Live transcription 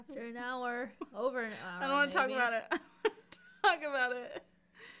After an hour, over an hour. I don't want to talk about it. Talk about it.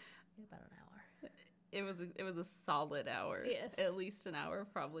 About an hour. It was a solid hour. Yes. At least an hour,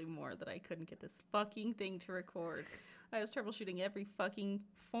 probably more, that I couldn't get this fucking thing to record. I was troubleshooting every fucking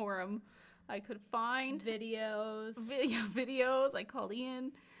forum I could find. Videos. Videos. I called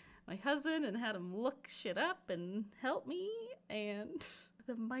Ian, my husband, and had him look shit up and help me. And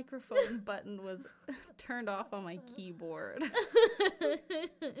the microphone button was turned off on my keyboard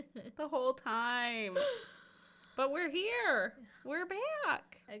the whole time. But we're here. We're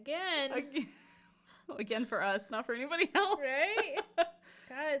back. Again for us, not for anybody else. Right?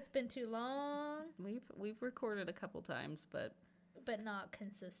 God, it's been too long. We've recorded a couple times, but not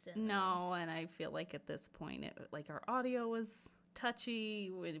consistent. No, and I feel like at this point, our audio was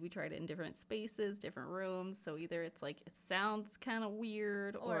touchy. We tried it in different spaces, different rooms. So either it's like it sounds kind of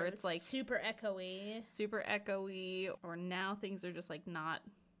weird, or it's like super echoey, or now things are just like not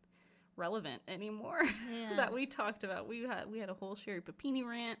relevant anymore. Yeah. That we talked about. We had a whole Sherry Papini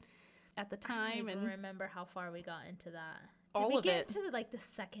rant at the time, I don't and remember how far we got into that. All Did we of get it. to the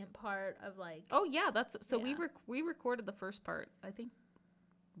second part of like? Oh yeah, that's so Yeah. we recorded the first part, I think,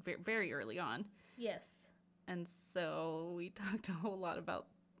 very early on. Yes. And so we talked a whole lot about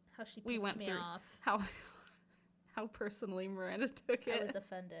How she pissed me off. how personally Miranda took it. I was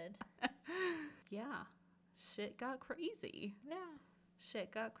offended. Yeah, shit got crazy. Yeah.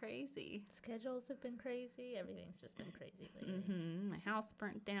 Shit got crazy. Schedules have been crazy. Everything's just been crazy lately. Mm-hmm. My house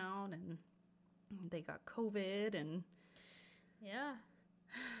burnt down, and they got COVID, and yeah,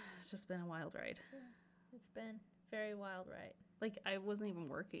 it's just been a wild ride. Yeah. It's been very wild ride. Like, I wasn't even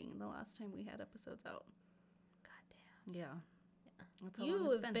working the last time we had episodes out. God damn. Yeah. That's how long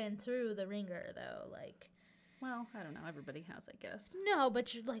You it's have been through the ringer, though. Like, well, I don't know. Everybody has, I guess. no,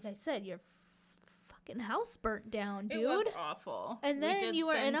 but like I said, your fucking house burnt down, dude. It was awful. And then you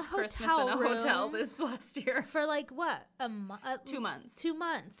were in a Christmas hotel in a room hotel this last year. for like what? 2 months. 2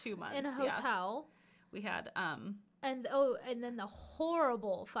 months. 2 months in a yeah. hotel. We had And then the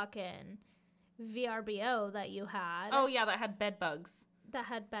horrible fucking VRBO that you had. Oh yeah, that had bed bugs. That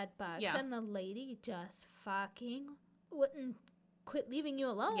had bed bugs. Yeah. And the lady just fucking wouldn't quit leaving you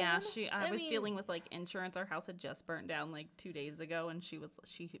alone. Yeah, I was dealing with like insurance. Our house had just burnt down like 2 days ago, and she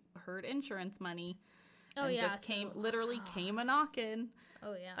heard insurance money. Oh and yeah, just came a knocking.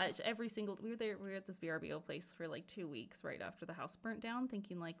 Oh yeah. We were at this VRBO place for like 2 weeks right after the house burnt down,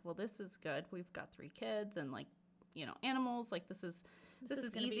 thinking like, well, this is good. We've got 3 kids and like, animals. Like this is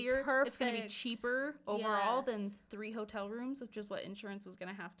easier. It's going to be cheaper overall than 3 hotel rooms, which is what insurance was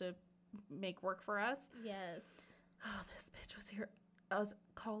going to have to make work for us. Yes. Oh, this bitch was here. I was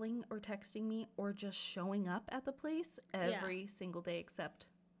calling or texting me or just showing up at the place every single day except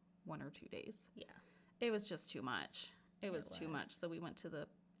 1 or 2 days. Yeah. It was just too much. It was too much. So we went to the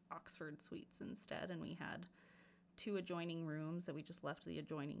Oxford Suites instead, and we had 2 adjoining rooms that we just left the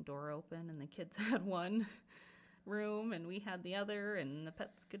adjoining door open, and the kids had one room and we had the other, and the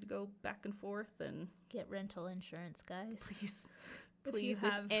pets could go back and forth. And get rental insurance, guys. Please,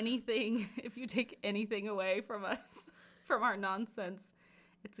 if you take anything away from us, from our nonsense,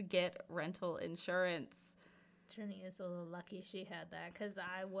 it's get rental insurance. Trini is a little lucky she had that, because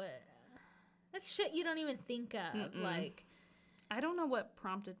I would. That's shit you don't even think of. Mm-mm. Like, I don't know what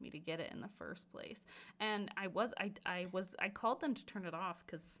prompted me to get it in the first place. And I called them to turn it off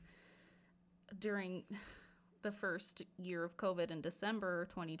because during the first year of COVID in December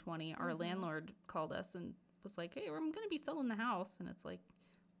 2020, our landlord called us and was like, hey, I'm going to be selling the house. And it's like,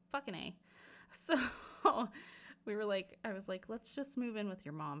 fucking A. So I was like, let's just move in with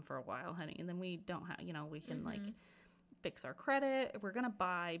your mom for a while, honey. And then we don't have, we can like fix our credit. We're going to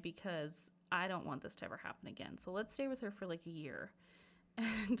buy because I don't want this to ever happen again. So let's stay with her for like a year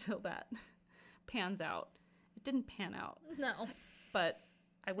until that pans out. It didn't pan out. no. But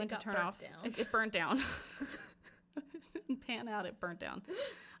I went to turn off. It burnt down. It didn't pan out. It burnt down.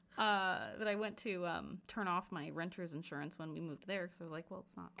 But I went to turn off my renter's insurance when we moved there because I was like, well,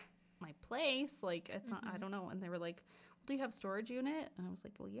 it's not my place. Like, it's not, I don't know. And they were like, well, do you have a storage unit? And I was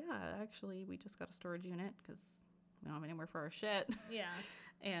like, well, yeah, actually, we just got a storage unit because we don't have anywhere for our shit. Yeah.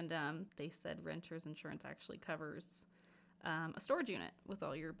 And they said renter's insurance actually covers a storage unit with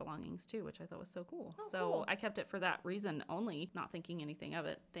all your belongings too, which I thought was so cool. Oh, so cool. I kept it for that reason only, not thinking anything of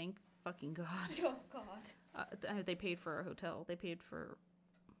it. Thank fucking God. Oh, God. They paid for our hotel. They paid for,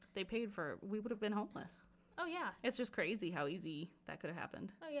 we would have been homeless. Oh, yeah. It's just crazy how easy that could have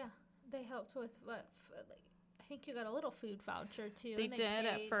happened. Oh, yeah. They helped with what? I think you got a little food voucher, too. They did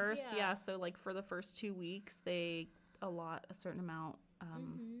at first, yeah. So, like, for the first 2 weeks, they allot a certain amount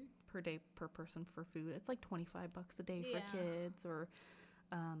per day per person for food. It's like $25 a day for kids, or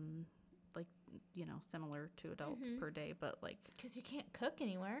like, similar to adults per day, but like, Because you can't cook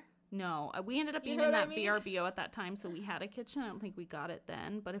anywhere. no, we ended up You being know in what I that mean? VRBO at that time, so we had a kitchen. I don't think we got it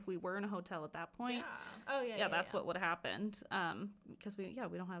then, but if we were in a hotel at that point, Oh, yeah. yeah, that's what would have happened. Because we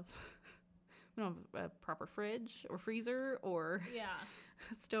don't have a proper fridge or freezer or Yeah.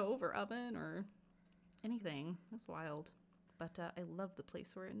 stove or oven or anything. It's wild, but I love the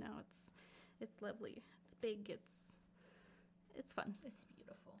place we're in now. It's lovely. It's big. It's fun. It's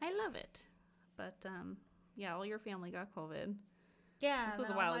beautiful. I love it. But yeah, all your family got COVID. Yeah. This was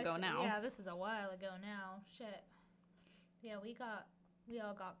a no, while ago now. Yeah, this is a while ago now. Shit. Yeah, we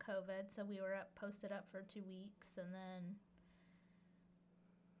all got COVID, so we were posted up for 2 weeks, and then,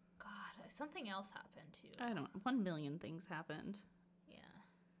 God, something else happened too. I don't know. 1 million things happened. Yeah.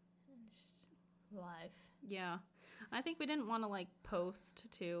 Just life. Yeah. I think we didn't want to like post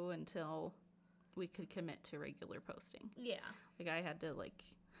too until we could commit to regular posting. Yeah. Like I had to like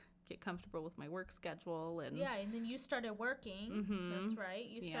get comfortable with my work schedule and Yeah, and then you started working. Mhm. That's right.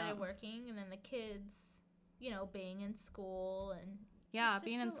 You started Yeah. working, and then the kids, being in school and yeah, it's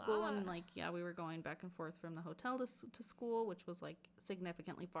being just in a school lot. and like we were going back and forth from the hotel to school, which was like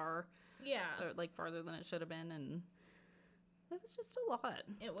significantly far yeah, or like farther than it should have been, and it was just a lot.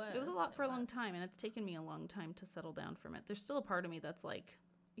 it was. It was a lot for a long was. time, and it's taken me a long time to settle down from it. There's still a part of me that's like,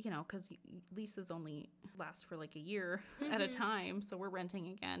 because leases only last for like a year at a time, so we're renting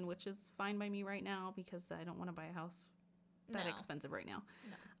again, which is fine by me right now because I don't want to buy a house that No. expensive right now.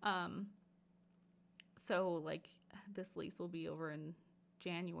 No. So like this lease will be over in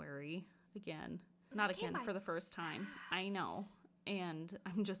January again. Not That came again by for the first time. I know. And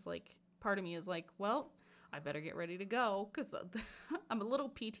I'm just like, part of me is like, well, I better get ready to go because I'm a little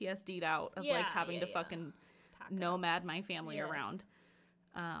PTSD'd out of like having to fucking Pack up. nomad my family Yes. around.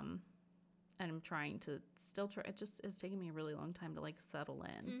 And I'm trying to still try. It just is taking me a really long time to like settle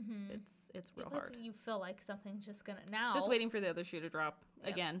in. Mhm. It's real Because hard. you feel like something's just gonna now. Just waiting for the other shoe to drop Yep.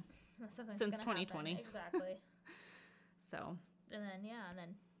 again. something's since gonna happen. 2020. Exactly. So And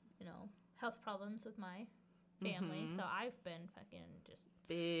then health problems with my family. Mhm. So I've been fucking just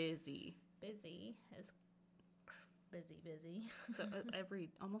busy. busy busy. So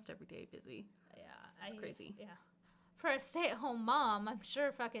almost every day busy. Yeah, It's crazy. Yeah, for a stay-at-home mom, I'm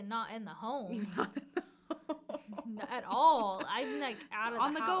sure fucking not in the home at all. I'm like out of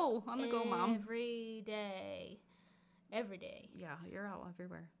On the the house go. On the go, Mom. every day. Yeah, you're out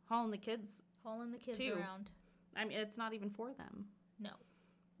everywhere. Hauling the kids. Hauling the kids Too. around. I mean, it's not even for them. No,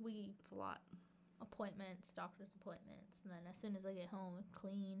 we It's a lot. appointments, doctor's appointments, and then as soon as I get home,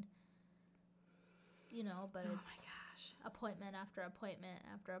 clean. But Oh it's my gosh. appointment after appointment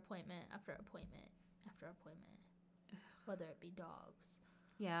after appointment after appointment after appointment, whether it be dogs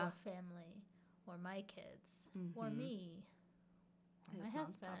Yeah. or family or my kids or Mhm. me or my It's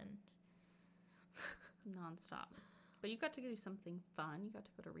nonstop. husband. Nonstop. But you got to do something fun. You got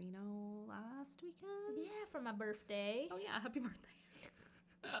to go to Reno last weekend. Yeah, for my birthday. Oh yeah, happy birthday.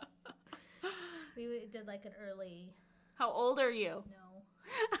 We did like an early, How old are you? no,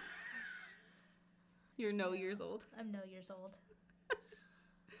 You're no years old. I'm no years old.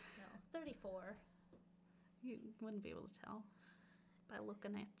 No, 34. You wouldn't be able to tell by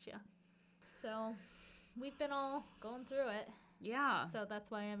looking at you. So we've been all going through it. Yeah. So that's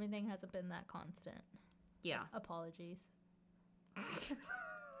why everything hasn't been that constant. Yeah. Apologies.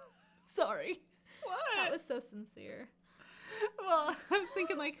 Sorry. What? That was so sincere. Well, I was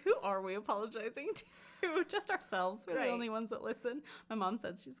thinking, like, who are we apologizing to? Just ourselves. We're Right. the only ones that listen. My mom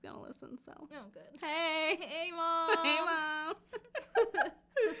said she's going to listen, so. Oh, good. Hey. Hey, Mom. Hey, Mom.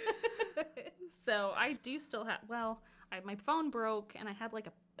 So I do still have, my phone broke, and I had, like,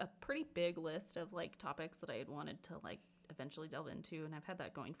 a pretty big list of, like, topics that I had wanted to, like, eventually delve into, and I've had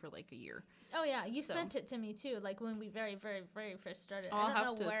that going for, like, a year. Oh, yeah. You So- sent it to me, too, like when we very, very, very first started. I'll I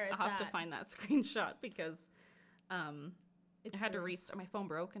don't know where it's I'll have to at. find that screenshot because It's I had to weird. restart. My phone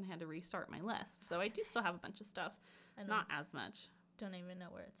broke and I had to restart my list. So I do still have a bunch of stuff. I Not as much. don't even know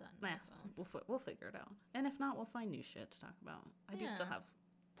where it's on my Nah, phone. we'll figure it out. And if not, we'll find new shit to talk about. I do still Yeah. have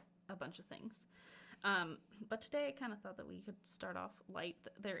a bunch of things. But today I kind of thought that we could start off light.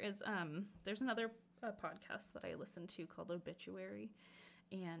 There's another podcast that I listen to called Obituary.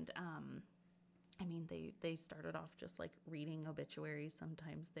 And I mean, they started off just like reading obituaries.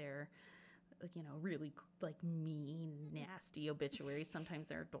 Sometimes they're, really like mean, nasty obituaries. Sometimes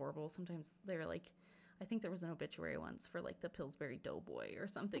they're adorable. Sometimes they're like, I think there was an obituary once for like the Pillsbury Doughboy or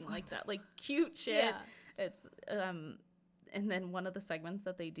something like that, like cute shit. Yeah. It's and then one of the segments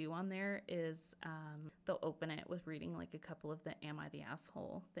that they do on there is they'll open it with reading like a couple of the "Am I the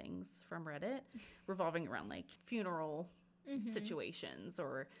Asshole" things from Reddit, revolving around like funeral situations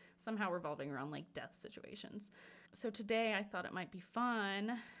or somehow revolving around like death situations. So today I thought it might be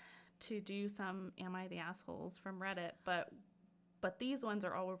fun to do some Am I the Assholes from Reddit, but these ones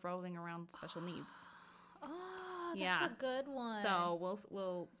are all revolving around special needs. Oh, that's a good one. So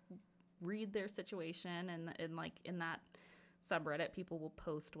we'll read their situation, and like in that subreddit, people will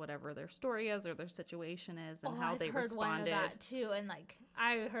post whatever their story is or their situation is and how they responded. I've heard one of that too, and like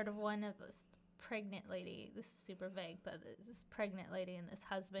I heard of one of this pregnant lady. This is super vague, but this pregnant lady and this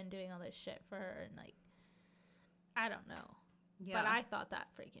husband doing all this shit for her, and like I don't know. Yeah. But I thought that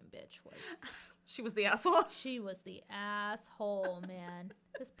freaking bitch was... She was the asshole? She was the asshole, man.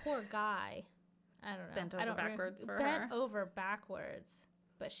 This poor guy. I don't know. Bent over backwards for her. Bent over backwards.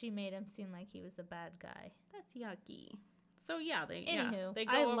 But she made him seem like he was a bad guy. That's yucky. So, yeah, they go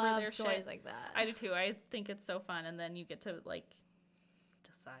I over love their stories shit. like that. I do, too. I think it's so fun. And then you get to, like,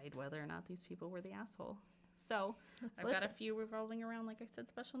 decide whether or not these people were the asshole. So, I've got a few revolving around, like I said,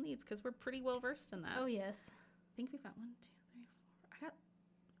 special needs, because we're pretty well-versed in that. Oh, yes. I think we've got 1, 2, 3, 4.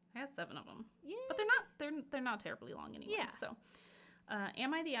 I got 7 of them. Yeah. But they're not terribly long anyway. Yeah. So,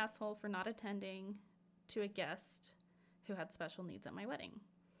 am I the asshole for not attending to a guest who had special needs at my wedding?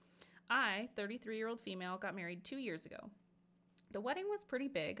 I, 33-year-old female, got married 2 years ago. The wedding was pretty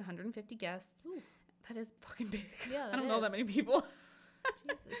big, 150 guests. Ooh. That is fucking big. Yeah, I don't know that many people.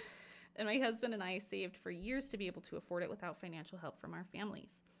 Jesus. And my husband and I saved for years to be able to afford it without financial help from our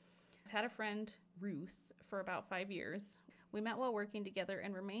families. I've had a friend, Ruth, for about 5 years. We met while working together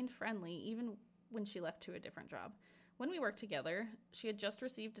and remained friendly even when she left to a different job. When we worked together, she had just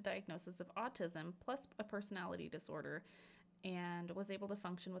received a diagnosis of autism plus a personality disorder and was able to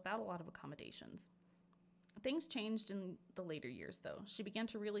function without a lot of accommodations. Things changed in the later years, though. She began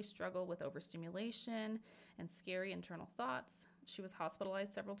to really struggle with overstimulation and scary internal thoughts. She was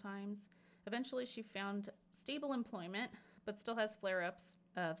hospitalized several times. Eventually, she found stable employment, but still has flare-ups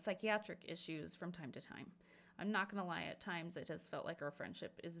of psychiatric issues from time to time. I'm not going to lie, at times it has felt like our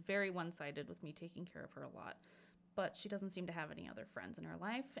friendship is very one-sided with me taking care of her a lot, but she doesn't seem to have any other friends in her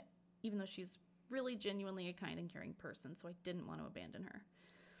life, even though she's really genuinely a kind and caring person, so I didn't want to abandon her.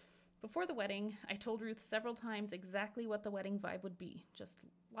 Before the wedding, I told Ruth several times exactly what the wedding vibe would be. Just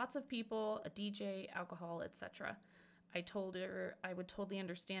lots of people, a DJ, alcohol, etc. I told her I would totally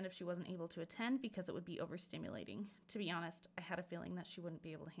understand if she wasn't able to attend because it would be overstimulating. To be honest, I had a feeling that she wouldn't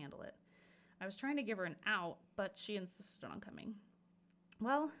be able to handle it. I was trying to give her an out, but she insisted on coming.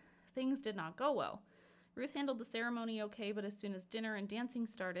 Well, things did not go well. Ruth handled the ceremony okay, but as soon as dinner and dancing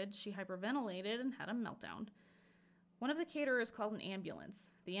started, she hyperventilated and had a meltdown. One of the caterers called an ambulance.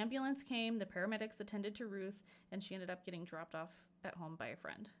 The ambulance came, the paramedics attended to Ruth, and she ended up getting dropped off at home by a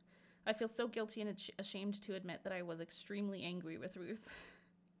friend. I feel so guilty and ashamed to admit that I was extremely angry with Ruth.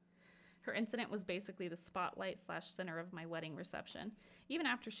 Her incident was basically the spotlight/center of my wedding reception. Even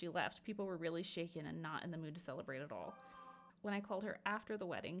after she left, people were really shaken and not in the mood to celebrate at all. When I called her after the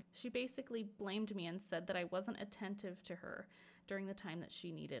wedding, she basically blamed me and said that I wasn't attentive to her during the time that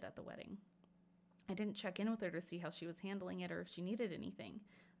she needed at the wedding. I didn't check in with her to see how she was handling it or if she needed anything.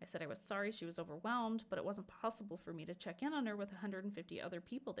 I said I was sorry she was overwhelmed, but it wasn't possible for me to check in on her with 150 other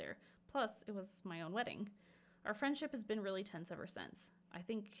people there. Plus, it was my own wedding. Our friendship has been really tense ever since. I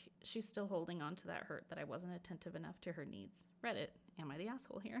think she's still holding on to that hurt that I wasn't attentive enough to her needs. Reddit, am I the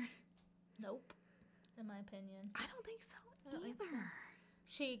asshole here? Nope, in my opinion. I don't think so either. So.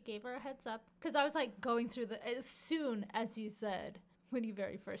 She gave her a heads up, because I was like going through as soon as you said, when you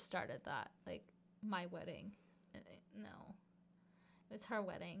very first started that, like, my wedding. No. It was her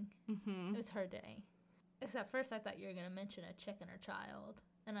wedding. Mm-hmm. It was her day. Except first I thought you were going to mention a chick and her child.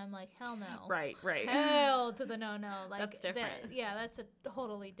 And I'm like, hell no. Right. Hell to the no. Like, that's different. That's a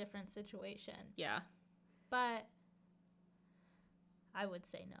totally different situation. Yeah. But I would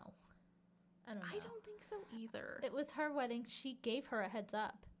say no. I don't know. I don't think so either. It was her wedding. She gave her a heads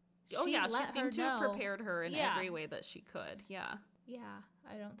up. She seemed to have prepared her in every way that she could. Yeah. Yeah,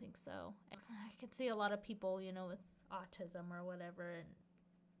 I don't think so. I could see a lot of people, with autism or whatever, and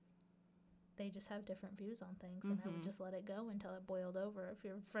they just have different views on things, and I would just let it go until it boiled over. If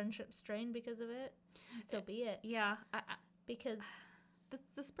your friendship's strained because of it, so be it. Yeah, because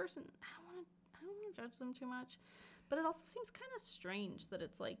this person, I don't want to judge them too much, but it also seems kind of strange that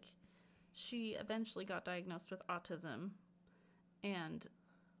it's like she eventually got diagnosed with autism, and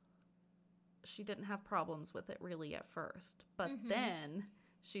she didn't have problems with it really at first, but then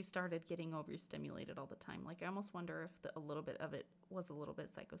she started getting overstimulated all the time. Like, I almost wonder if a little bit of it was a little bit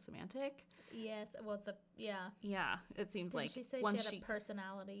psychosomatic. Yes, well, yeah, it seems like she said she had a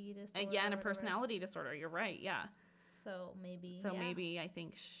personality disorder. And a personality disorder. You're right. Yeah. So maybe. Maybe I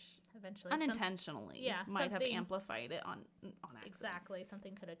think eventually unintentionally yeah, might have something- amplified it on accident. exactly,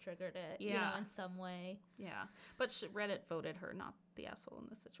 something could have triggered it, Yeah. in some way. Yeah. But Reddit voted her not the asshole in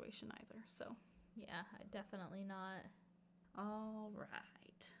this situation either. So, Yeah, definitely not. all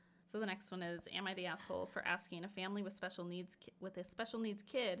right. So the next one is, am I the asshole for asking a family with special needs with a special needs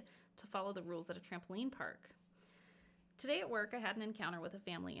kid to follow the rules at a trampoline park? Today at work, I had an encounter with a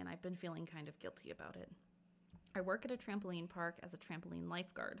family, and I've been feeling kind of guilty about it. I work at a trampoline park as a trampoline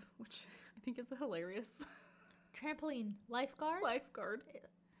lifeguard, which I think is hilarious. Trampoline lifeguard? Lifeguard.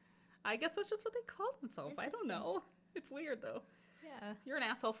 I guess that's just what they call themselves. I don't know. It's weird, though. Yeah. You're an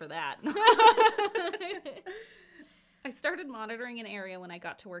asshole for that. I started monitoring an area when I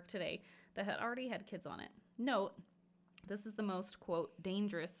got to work today that had already had kids on it. Note, this is the most, quote,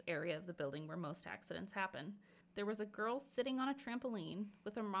 dangerous area of the building where most accidents happen. There was a girl sitting on a trampoline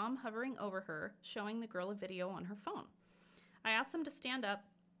with her mom hovering over her, showing the girl a video on her phone. I asked them to stand up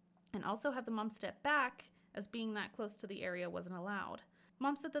and also have the mom step back, as being that close to the area wasn't allowed.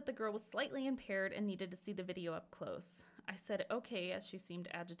 Mom said that the girl was slightly impaired and needed to see the video up close. I said okay, as she seemed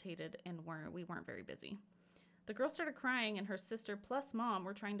agitated and we weren't very busy. The girl started crying, and her sister plus mom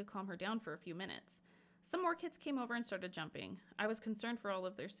were trying to calm her down for a few minutes. Some more kids came over and started jumping. I was concerned for all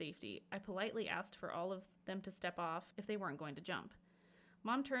of their safety. I politely asked for all of them to step off if they weren't going to jump.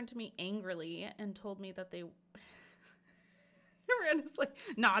 Mom turned to me angrily and told me that they... Miranda's like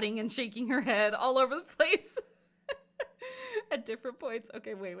nodding and shaking her head all over the place at different points.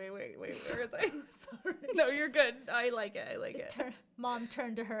 Okay, wait. Where is I? Sorry. No, you're good. I like it. Mom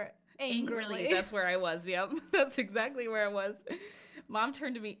turned to her angrily. That's where I was. Yep. That's exactly where I was. Mom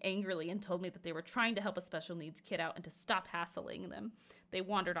turned to me angrily and told me that they were trying to help a special needs kid out and to stop hassling them. They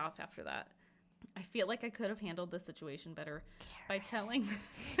wandered off after that. I feel like I could have handled the situation better by telling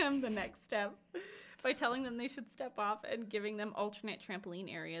them the next step. By telling them they should step off and giving them alternate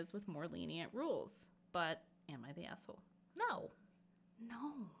trampoline areas with more lenient rules. But am I the asshole? No.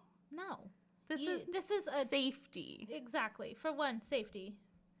 This is a safety. Exactly. For one, safety.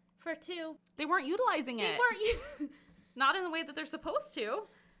 For two, they weren't utilizing it. Not in the way that they're supposed to.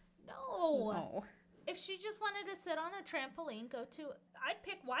 No. If she just wanted to sit on a trampoline, I'd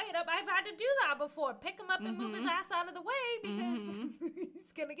pick Wyatt up. I've had to do that before. Pick him up and move his ass out of the way because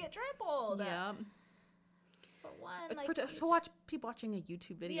he's going to get trampled. Yeah. For one, to watch people watching a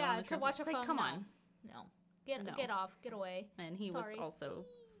YouTube video on the to watch a phone. Come on. No. Get off. Get away. And he was also...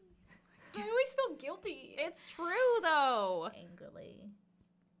 I always feel guilty. It's true, though. Angrily.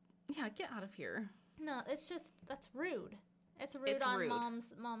 Yeah, get out of here. No, that's rude. It's rude on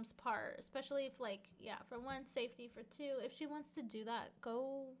mom's part, especially if for one, safety. For two, if she wants to do that,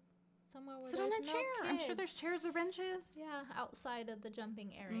 go somewhere where sit there's on a no chair. kids. I'm sure there's chairs or benches. Yeah, outside of the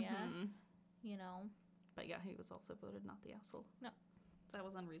jumping area. But yeah, he was also voted not the asshole. No, that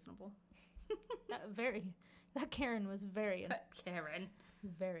was unreasonable. That Karen was very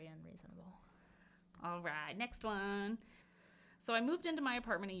very unreasonable. All right, next one. So I moved into my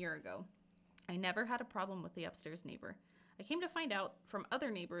apartment a year ago. I never had a problem with the upstairs neighbor. I came to find out from other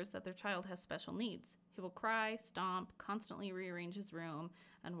neighbors that their child has special needs. He will cry, stomp, constantly rearrange his room,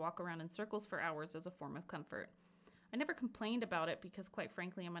 and walk around in circles for hours as a form of comfort. I never complained about it because, quite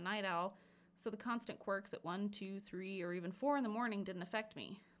frankly, I'm a night owl, so the constant quirks at 1, 2, 3, or even 4 in the morning didn't affect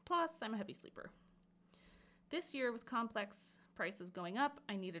me. Plus, I'm a heavy sleeper. This year, with complex prices going up,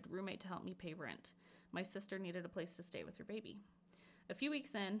 I needed a roommate to help me pay rent. My sister needed a place to stay with her baby. A few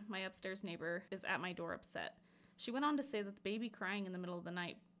weeks in, my upstairs neighbor is at my door upset. She went on to say that the baby crying in the middle of the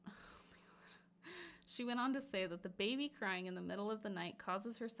night... Oh my God. She went on to say that the baby crying in the middle of the night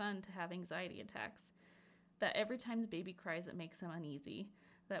causes her son to have anxiety attacks. That every time the baby cries, it makes him uneasy.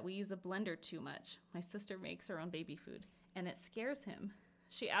 That we use a blender too much. My sister makes her own baby food, and it scares him.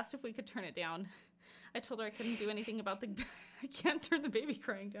 She asked if we could turn it down. I told her I couldn't do anything about I can't turn the baby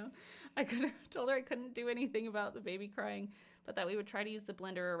crying down. Told her I couldn't do anything about the baby crying, but that we would try to use the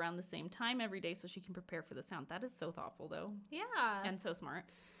blender around the same time every day so she can prepare for the sound. That is so thoughtful, though. Yeah. And so smart.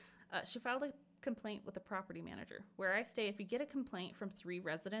 She filed a complaint with the property manager. Where I stay, if you get a complaint from 3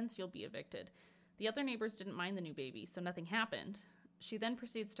 residents, you'll be evicted. The other neighbors didn't mind the new baby, so nothing happened. She then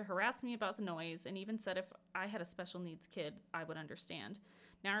proceeds to harass me about the noise and even said if I had a special needs kid, I would understand.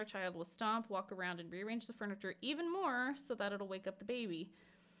 Now our child will stomp, walk around, and rearrange the furniture even more so that it'll wake up the baby.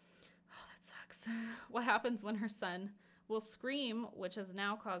 Oh, that sucks. What happens when her son will scream, which has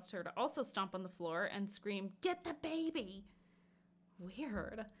now caused her to also stomp on the floor and scream, "Get the baby!"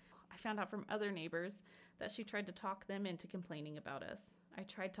 Weird. I found out from other neighbors that she tried to talk them into complaining about us. I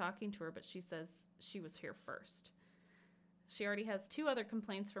tried talking to her, but she says she was here first. She already has 2 other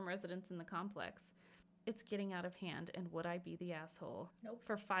complaints from residents in the complex. it's getting out of hand, and would I be the asshole Nope.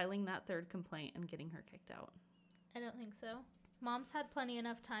 for filing that third complaint and getting her kicked out? I don't think so. Mom's had plenty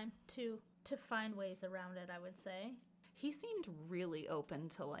enough time to find ways around it, I would say. He seemed really open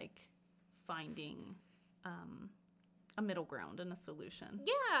to like finding a middle ground and a solution.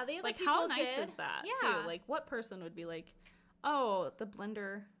 Yeah, the other Like, people how nice did. is that Yeah. too? Like, what person would be like, oh, the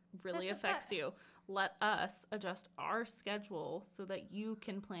blender really Sets affects you. Let us adjust our schedule so that you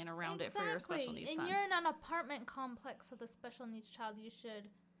can plan around it for your special needs and son. you're in an apartment complex with a special needs child. You should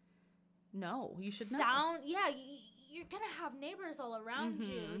No, you should not. sound. Yeah, you're gonna have neighbors all around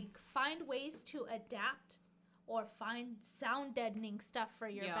you. Mhm. You find ways to adapt, or find sound deadening stuff for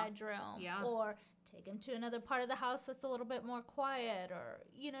your Yeah. bedroom, Yeah. or take him to another part of the house that's a little bit more quiet, or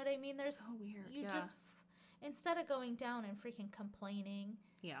you know what I mean. There's So weird. you yeah. just instead of going down and freaking complaining,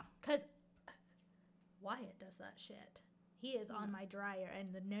 Yeah. because Wyatt does that shit. He is on my dryer,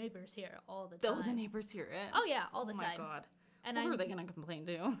 and the neighbors hear it all the time. Oh, the neighbors hear it. Oh yeah, all the Oh time. my god. And Who I'm are they gonna complain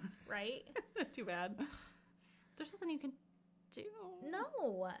to? right. Too bad. There's nothing you can do.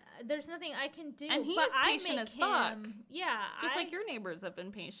 No, there's nothing I can do. And he but is I patient make as fuck. him- Yeah, Just like your neighbors have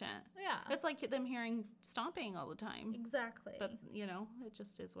been patient. Yeah, It's like them hearing stomping all the time. exactly. But, you know, it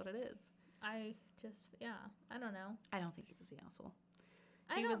just is what it is. I just I don't know. I don't think he was the asshole.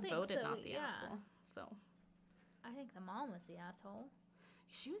 I He don't was think voted so. not the yeah, asshole. So, I think the mom was the asshole.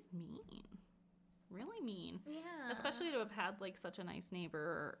 she was mean. Really mean. Yeah, Especially to have had, like, such a nice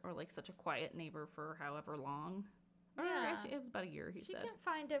neighbor or like, such a quiet neighbor for however long. Or Yeah. actually, it was about a year, he she said. can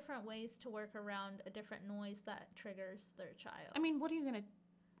find different ways to work around a different noise that triggers their child. I mean, what are you going to...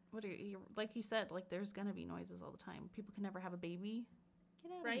 What are you... Like you said, like, there's going to be noises all the time. People can never have a baby.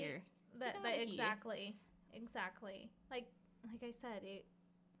 Get out Right? of here. that outta here. exactly. Like I said,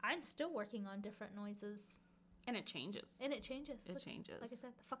 I'm still working on different noises, And it changes. and it changes. It Look, changes. Like I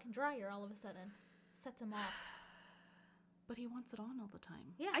said, the fucking dryer all of a sudden sets him off. But he wants it on all the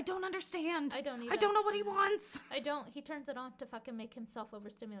time. Yeah. I don't understand. I don't I either. don't know what he wants. I don't. He turns it on to fucking make himself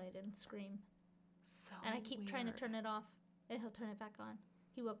overstimulated and scream. So And I keep trying to weird. turn it off, and he'll turn it back on.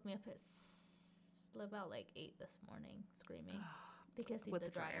 He woke me up at about like 8 this morning, screaming because With the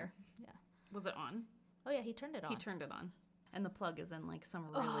the dryer. dryer. Yeah. Was it on? Oh yeah, he turned it on. He turned it on. And the plug is in like some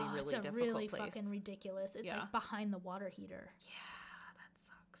really, really it's a difficult really place. fucking ridiculous. It's Yeah. like behind the water heater, Yeah, that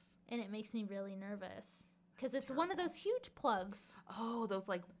sucks. and it makes me really nervous because That's it's one of those huge plugs, Oh, those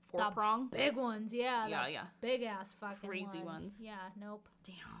like four prong? big ones. Yeah. Yeah, the yeah. Big ass fucking Crazy ones. Yeah. Nope.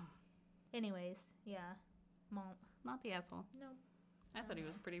 Damn. Anyways, yeah. Mom. Not the asshole. No. I thought he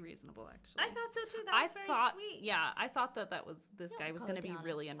was pretty reasonable, actually. I thought so too. That was very sweet. Yeah, I thought that this Yeah, guy was go going to be down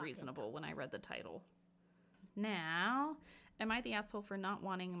really and fucking unreasonable when I read the title. Now, am I the asshole for not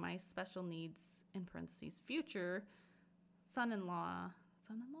wanting my special needs, in parentheses, future son-in-law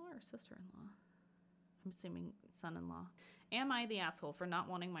or sister-in-law? I'm assuming son-in-law. Am I the asshole for not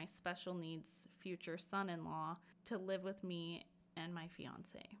wanting my special needs future son-in-law to live with me and my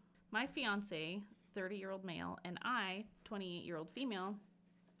fiance? My fiance, 30-year-old male, and I, 28-year-old female,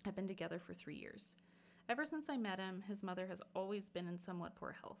 have been together for 3 years. Ever since I met him, his mother has always been in somewhat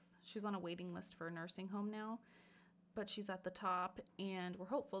poor health. She's on a waiting list for a nursing home now, but she's at the top, and we're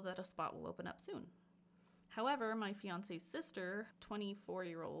hopeful that a spot will open up soon. However, my fiance's sister,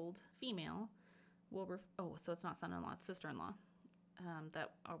 24-year-old female, so it's not son-in-law, it's sister-in-law,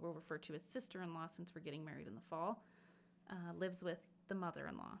 that we'll refer to as sister-in-law since we're getting married in the fall, lives with the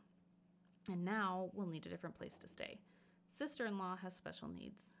mother-in-law. And now we'll need a different place to stay. Sister-in-law has special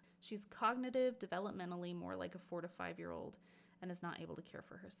needs. She's cognitive, developmentally more like a 4 to 5-year-old and is not able to care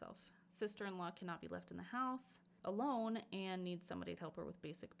for herself. Sister-in-law cannot be left in the house alone and needs somebody to help her with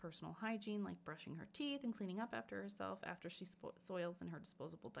basic personal hygiene like brushing her teeth and cleaning up after herself after she soils in her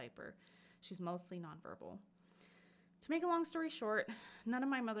disposable diaper. She's mostly nonverbal. To make a long story short, none of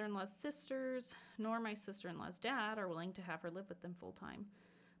my mother-in-law's sisters nor my sister-in-law's dad are willing to have her live with them full-time.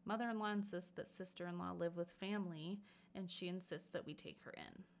 Mother-in-law insists that sister-in-law live with family, and she insists that we take her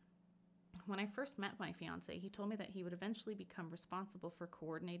in. When I first met my fiance, he told me that he would eventually become responsible for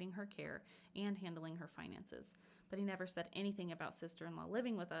coordinating her care and handling her finances, but he never said anything about sister-in-law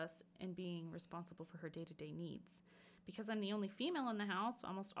living with us and being responsible for her day-to-day needs. Because I'm the only female in the house,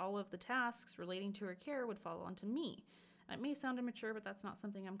 almost all of the tasks relating to her care would fall onto me. It may sound immature, but that's not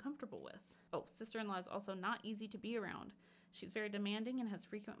something I'm comfortable with. Oh, sister-in-law is also not easy to be around. She's very demanding and has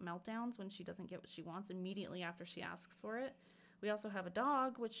frequent meltdowns when she doesn't get what she wants immediately after she asks for it. We also have a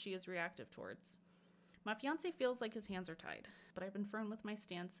dog, which she is reactive towards. My fiancé feels like his hands are tied, but I've been firm with my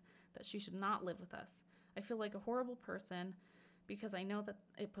stance that she should not live with us. I feel like a horrible person because I know that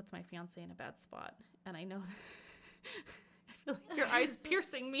it puts my fiancé in a bad spot, and I know that I feel like your eyes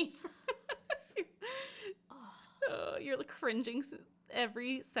piercing me. You're like cringing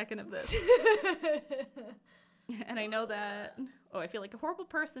every second of this. And I know that, I feel like a horrible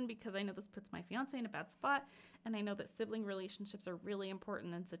person because I know this puts my fiance in a bad spot. And I know that sibling relationships are really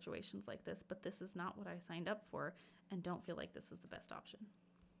important in situations like this, but this is not what I signed up for and don't feel like this is the best option.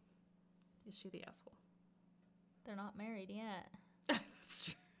 Is she the asshole? They're not married yet. That's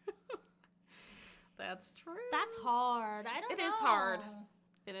true. That's true. That's hard. I don't know. It is hard.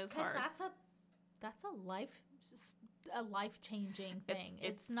 It is hard. That's a life-changing thing.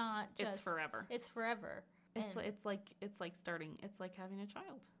 It's not just... It's forever. It's forever. It's like starting... It's like having a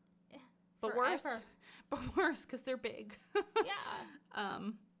child. Yeah, but forever. worse because they're big. Yeah.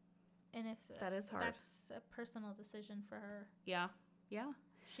 And if that is hard. That's a personal decision for her. Yeah.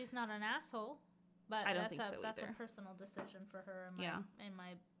 She's not an asshole, but I don't think so that's either. a personal decision for her. In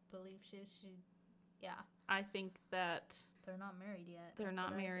my belief, she. Yeah. I think that they're not married yet. They're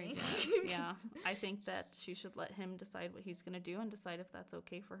not married yet. Yeah. I think that she should let him decide what he's going to do and decide if that's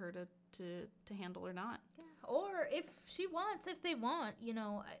okay for her to handle or not. Yeah. Or if they want,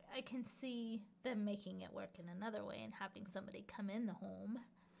 I can see them making it work in another way and having somebody come in the home.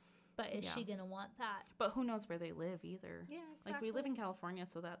 But is she going to want that? But who knows where they live either. Yeah, exactly. Like, we live in California,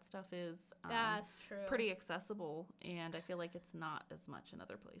 so that stuff is that's true. Pretty accessible, and I feel like it's not as much in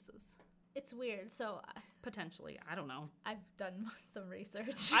other places. It's weird. So potentially, I don't know. I've done some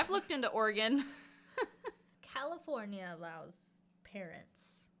research. I've looked into Oregon. California allows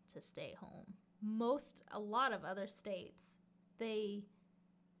parents to stay home. A lot of other states, they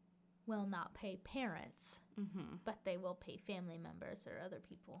will not pay parents, but they will pay family members or other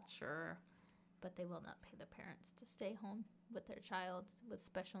people. Sure. But they will not pay the parents to stay home with their child with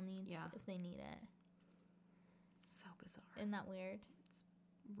special needs if they need it. So bizarre. Isn't that weird? It's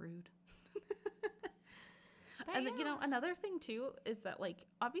rude. And another thing too is that, like,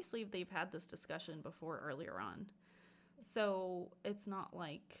 obviously they've had this discussion before earlier on, so it's not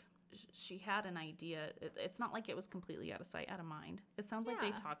like she had an idea. It's not like it was completely out of sight, out of mind. It sounds like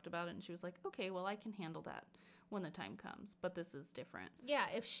they talked about it and she was like, okay, well, I can handle that when the time comes, but this is different. Yeah,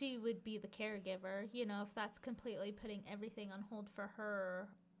 if she would be the caregiver, if that's completely putting everything on hold for her,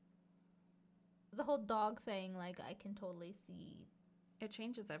 the whole dog thing, like, I can totally see. It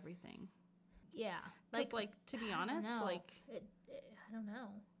changes everything. Yeah. Like, to be honest, I don't know.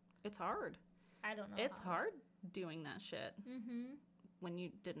 It's hard. I don't know. It's hard doing that shit Mm-hmm. when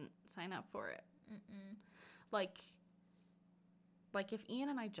you didn't sign up for it. Mm-mm. Like if Ian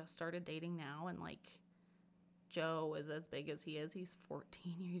and I just started dating now and, like, Joe is as big as he is, he's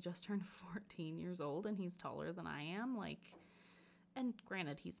 14. He just turned 14 years old and he's taller than I am. Like, and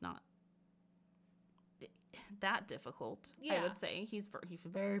granted, he's not that difficult, I would say. He's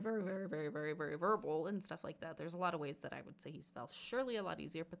very, very, very, very, very, very verbal and stuff like that. There's a lot of ways that I would say he's surely a lot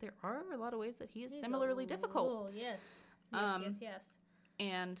easier, but there are a lot of ways that he is similarly difficult. Oh, yes. Yes.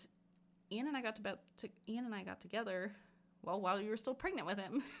 And Ian and I got together while you were still pregnant with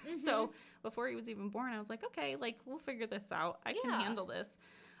him. Mm-hmm. So before he was even born, I was like, okay, like, we'll figure this out. I can handle this.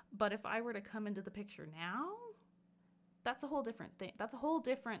 But if I were to come into the picture now, that's a whole different thing.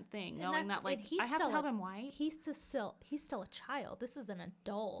 And knowing that, like, I have to have him white. He's still a child. This is an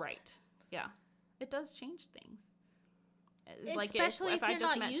adult. Right. Yeah. It does change things. Especially if you're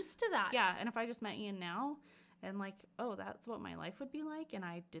not used to that. Yeah. And if I just met Ian now and, like, oh, that's what my life would be like, and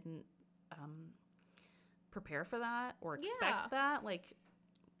I didn't prepare for that or expect that, like,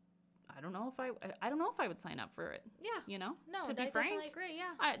 I don't know if I would sign up for it. Yeah. No, to be frank, definitely agree.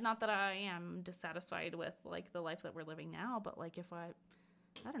 Yeah. Not that I am dissatisfied with, like, the life that we're living now, but, like, if I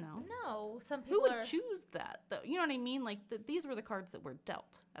don't know. No, some people who would choose that, though? You know what I mean? Like, these were the cards that were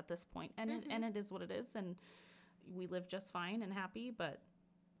dealt at this point, and it is what it is, and we live just fine and happy. But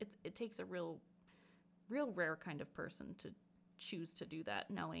it takes a real rare kind of person to choose to do that,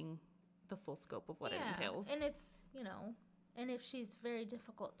 knowing the full scope of what it entails. And it's and if she's very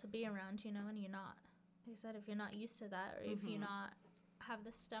difficult to be around, and you're not, like I said, if you're not used to that, or if you're not have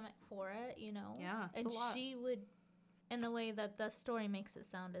the stomach for it, Yeah, it's and a lot. she would, and the way that the story makes it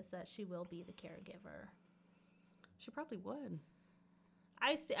sound is that she will be the caregiver. She probably would.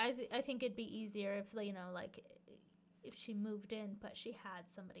 I think it'd be easier if, like, if she moved in, but she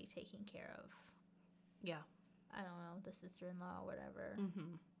had somebody taking care of. Yeah. I don't know, the sister-in-law or whatever.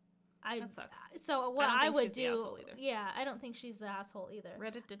 Mm-hmm. That sucks. So what I would do, I don't think she's the asshole either.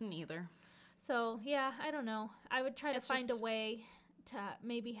 Reddit didn't either. So yeah, I don't know. I would try to find a way to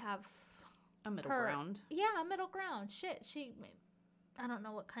maybe have a middle ground. Yeah, a middle ground. Shit, I don't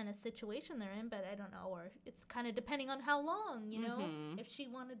know what kind of situation they're in, but I don't know. Or it's kind of depending on how long, If he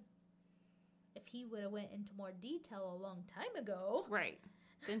would have went into more detail a long time ago, right?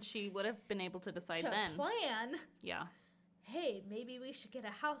 then she would have been able to decide to then. plan. Yeah. Hey, maybe we should get a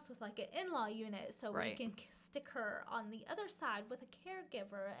house with like an in-law unit so Right. we can stick her on the other side with a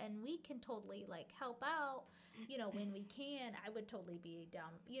caregiver and we can totally like help out, when we can. I would totally be down,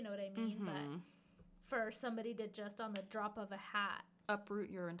 you know what I mean? But for somebody to just on the drop of a hat Uproot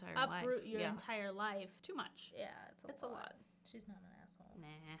your entire life. uproot your Yeah. entire life. Too much. Yeah, it's a a lot. lot. She's not an asshole. Nah.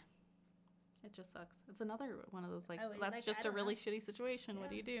 It just sucks. It's another one of those, I would- that's like, just I a don't really know. shitty situation. What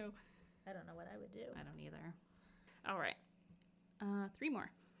do you do? I don't know what I would do. I don't either. All right. 3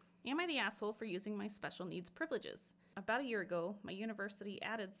 more. Am I the asshole for using my special needs privileges? About a year ago, my university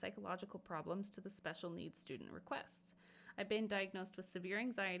added psychological problems to the special needs student requests. I've been diagnosed with severe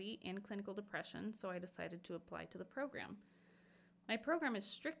anxiety and clinical depression, so I decided to apply to the program. My program is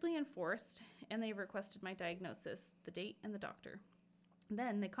strictly enforced, and they requested my diagnosis, the date, and the doctor.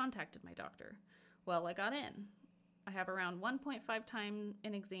 Then they contacted my doctor. Well, I got in. I have around 1.5 time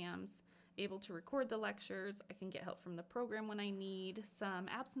in exams, able to record the lectures, I can get help from the program when I need, some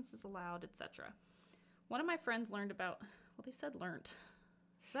absences allowed, etc. One of my friends learned about, well, they said learnt.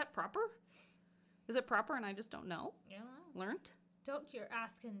 Is that proper? Is it proper and I just don't know? Yeah. Learnt? You're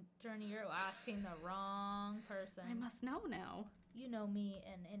asking the wrong person. I must know now. You know me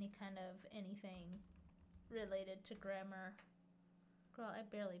and any kind of anything related to grammar. Girl, I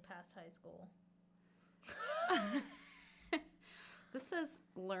barely passed high school. This says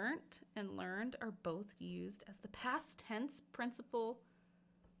learnt and learned are both used as the past tense principle.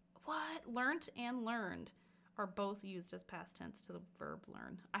 What? Learnt and learned are both used as past tense to the verb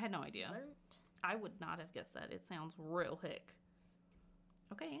learn. I had no idea. Learnt. I would not have guessed that. It sounds real hick.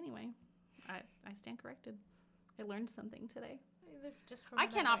 Okay, anyway. I stand corrected. I learned something today. Either just from I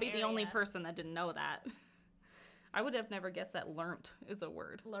cannot be another the only area. person that didn't know that. I would have never guessed that learnt is a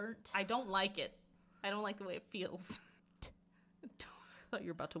word. Learnt. I don't like it. I don't like the way it feels. I thought you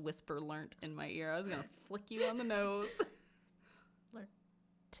were about to whisper learnt in my ear. I was going to flick you on the nose. Learnt.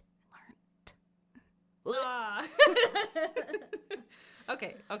 Learnt. Ah.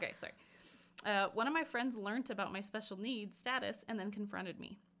 Okay, sorry. One of my friends learnt about my special needs status and then confronted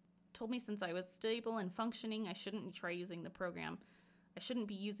me. Told me since I was stable and functioning, I shouldn't try using the program. I shouldn't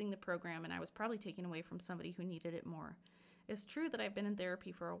be using the program, and I was probably taken away from somebody who needed it more. It's true that I've been in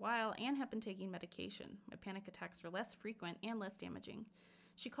therapy for a while and have been taking medication. My panic attacks are less frequent and less damaging.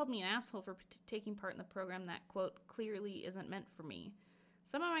 She called me an asshole for taking part in the program that, quote, clearly isn't meant for me.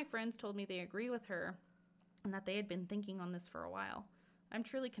 Some of my friends told me they agree with her and that they had been thinking on this for a while. I'm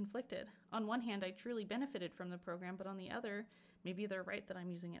truly conflicted. On one hand, I truly benefited from the program, but on the other, maybe they're right that I'm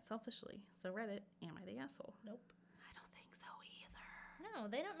using it selfishly. So Reddit, am I the asshole? Nope. I don't think so either. No,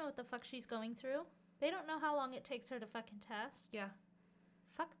 they don't know what the fuck she's going through. They don't know how long it takes her to fucking test. Yeah.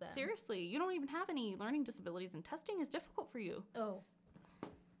 Fuck them. Seriously, you don't even have any learning disabilities, and testing is difficult for you. Oh.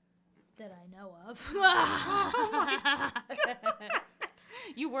 That I know of.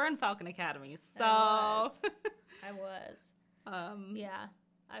 You were in Falcon Academy, so... I was. Yeah. Yeah.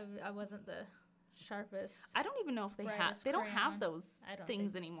 I wasn't the sharpest. I don't even know if they have... brightest They don't crayon. have those I don't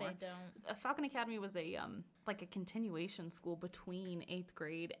things think anymore. They don't. Falcon Academy was a like a continuation school between 8th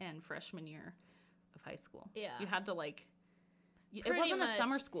grade and freshman year of high school. Yeah. You had to like... It Pretty wasn't a much.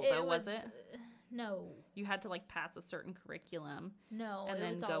 summer school, though, was it? No. You had to like pass a certain curriculum No. and it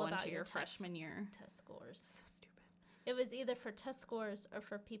then was go all about into your test- freshman year. test scores. So stupid. It was either for test scores or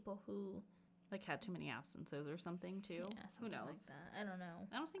for people who... Like had too many absences or something too. Yeah, Who something knows? like that. I don't know.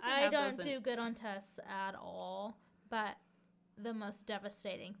 I don't think they I have don't those in- do good on tests at all. But the most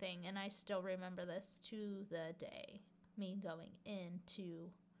devastating thing, and I still remember this to the day, me going into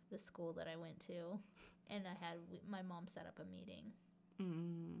the school that I went to, and my mom set up a meeting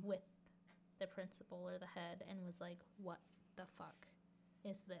with the principal or the head and was like, what the fuck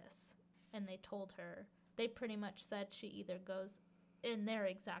is this? And they told her, they pretty much said she either goes, in their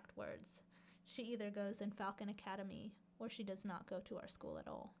exact words, she either goes in Falcon Academy or she does not go to our school at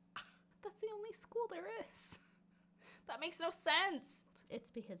all. That's the only school there is. That makes no sense.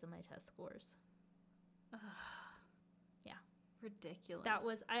 It's because of my test scores. Yeah. Ridiculous. That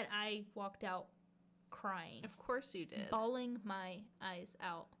was, I walked out crying, Of course you did. bawling my eyes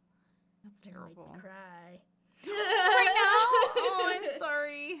out. That's Don't make terrible. me cry. Right now? Oh, I'm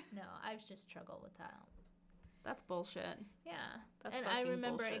sorry. No, I've just struggled with that. That's bullshit. Yeah. That's and I fucking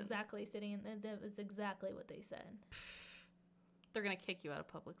remember bullshit. exactly sitting in, that was exactly what they said. They're going to kick you out of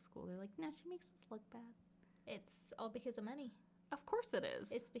public school. They're like, no, she makes us look bad. It's all because of money. Of course it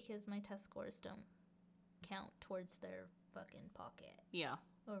is. It's because my test scores don't count towards their fucking pocket yeah.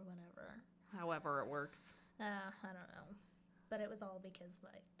 or whatever. However it works. I don't know. But it was all because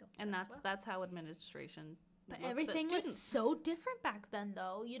I don't And test that's well. how administration But looks at everything was students. so different back then,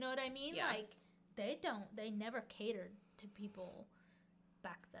 though. You know what I mean? Yeah. Like, they never catered to people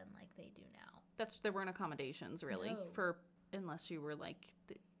back then like they do now. There weren't accommodations really No. unless you were like,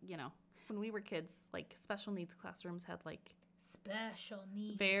 when we were kids, like special needs classrooms had like Special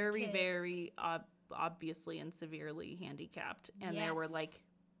needs very, kids. very obviously and severely handicapped, and there were Yes. like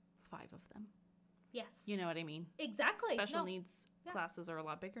 5 of them. Yes. You know what I mean? Exactly. Special No. needs Yeah. classes are a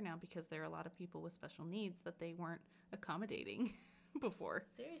lot bigger now because there are a lot of people with special needs that they weren't accommodating before.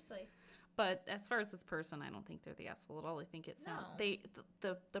 Seriously. But as far as this person, I don't think they're the asshole at all. I think it's No.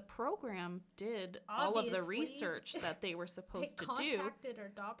 the program did all of the Obviously. research that they were They supposed to do. contacted her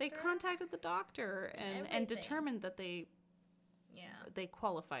doctor. They contacted the doctor and Everything. determined that they Yeah.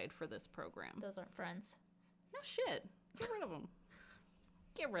 qualified for this program. Those aren't friends. No shit. Get rid of them.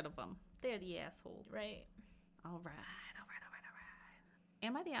 Get rid of them. They're the assholes. Right. All right.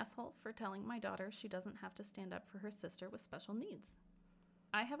 Am I the asshole for telling my daughter she doesn't have to stand up for her sister with special needs?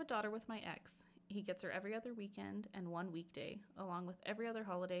 I have a daughter with my ex. He gets her every other weekend and one weekday, along with every other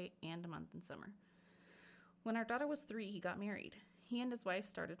holiday and a month in summer. When our daughter was 3, he got married. He and his wife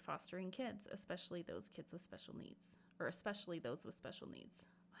started fostering kids, especially those kids with special needs. Or especially those with special needs.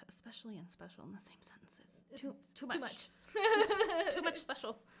 Especially and special in the same sentences. Too much. Too much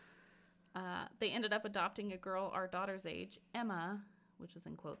special. They ended up adopting a girl our daughter's age, Emma, which is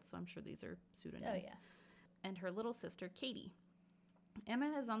in quotes, so I'm sure these are pseudonyms. Oh, yeah. And her little sister, Katie.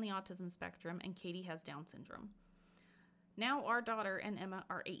 Emma is on the autism spectrum, and Katie has Down syndrome. Now our daughter and Emma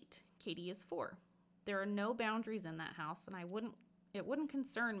are 8. Katie is 4. There are no boundaries in that house, and it wouldn't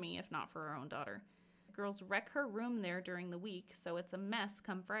concern me if not for our own daughter. The girls wreck her room there during the week, so it's a mess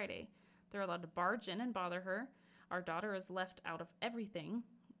come Friday. They're allowed to barge in and bother her. Our daughter is left out of everything.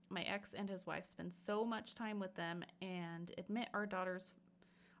 My ex and his wife spend so much time with them and admit our daughter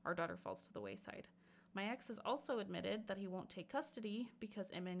falls to the wayside. My ex has also admitted that he won't take custody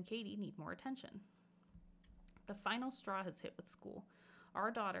because Emma and Katie need more attention. The final straw has hit with school.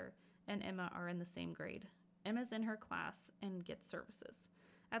 Our daughter and Emma are in the same grade. Emma's in her class and gets services.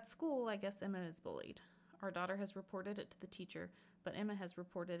 At school, I guess Emma is bullied. Our daughter has reported it to the teacher, but Emma has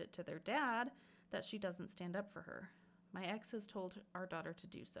reported it to their dad that she doesn't stand up for her. My ex has told our daughter to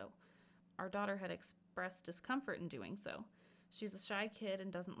do so. Our daughter had expressed discomfort in doing so. She's a shy kid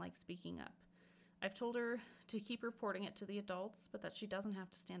and doesn't like speaking up. I've told her to keep reporting it to the adults, but that she doesn't have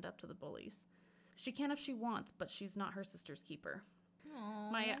to stand up to the bullies. She can if she wants, but she's not her sister's keeper.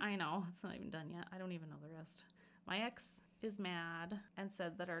 Aww. I know, it's not even done yet. I don't even know the rest. My ex is mad and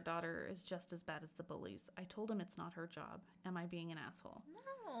said that our daughter is just as bad as the bullies. I told him it's not her job. Am I being an asshole?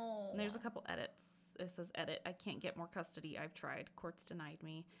 No. And there's a couple edits. It says, edit, I can't get more custody. I've tried. Courts denied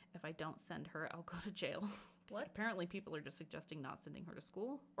me. If I don't send her, I'll go to jail. What? Apparently people are just suggesting not sending her to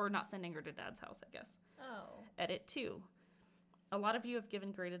school, or not sending her to dad's house, I guess. Oh. Edit 2. A lot of you have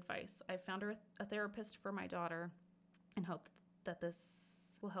given great advice. I found her a therapist for my daughter and hope that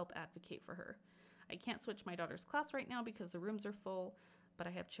this will help advocate for her. I can't switch my daughter's class right now because the rooms are full, but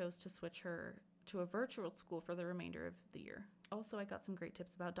I have chose to switch her to a virtual school for the remainder of the year. Also, I got some great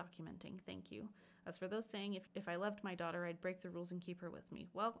tips about documenting. Thank you. As for those saying if I loved my daughter, I'd break the rules and keep her with me.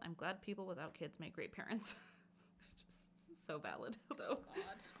 Well, I'm glad people without kids make great parents. Just so valid, though.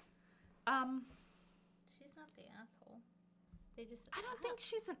 God. She's not the asshole. They just. I don't think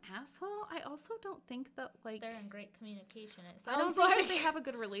she's an asshole. I also don't think that, like, they're in great communication. It I don't sounds think like that they have a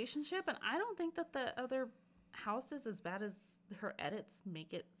good relationship, and I don't think that the other house is as bad as her edits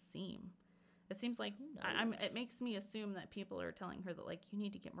make it seem. It seems like it makes me assume that people are telling her that, like, you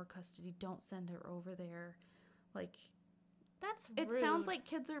need to get more custody. Don't send her over there. Like, That's it rude. sounds like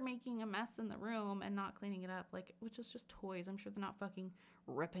kids are making a mess in the room and not cleaning it up, like, which is just toys. I'm sure they're not fucking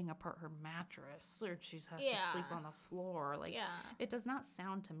ripping apart her mattress or she has to sleep on the floor. Like, it does not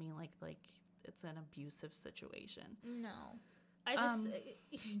sound to me like it's an abusive situation. No. I just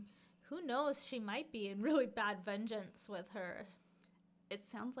who knows, she might be in really bad vengeance with her. It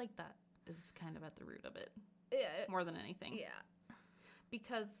sounds like that is kind of at the root of it. Yeah. More than anything. Yeah.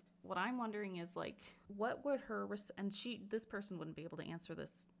 Because what I'm wondering is, like, what would her this person wouldn't be able to answer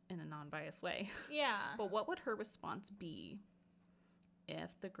this in a non-biased way. Yeah. But what would her response be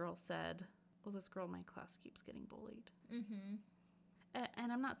if the girl said, well, this girl in my class keeps getting bullied? Mm-hmm.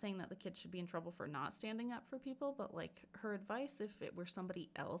 And I'm not saying that the kid should be in trouble for not standing up for people, but, like, her advice, if it were somebody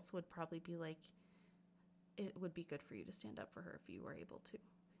else, would probably be like, it would be good for you to stand up for her if you were able to.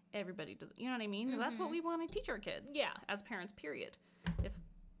 Everybody does, you know what I mean? Mm-hmm. That's what we want to teach our kids. Yeah. As parents, period.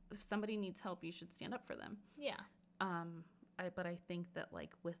 If somebody needs help, you should stand up for them. Yeah. But I think that,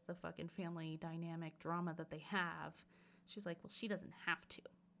 like, with the fucking family dynamic drama that they have, she's like, well, she doesn't have to.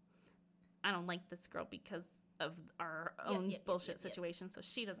 I don't like this girl because of our own bullshit situation, so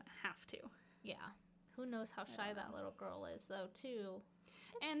she doesn't have to. Yeah. Who knows how shy that little girl is, though, too.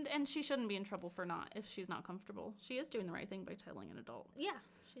 And she shouldn't be in trouble for not, if she's not comfortable. She is doing the right thing by telling an adult. Yeah,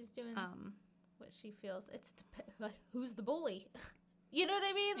 she's doing what she feels. It's like, who's the bully? You know what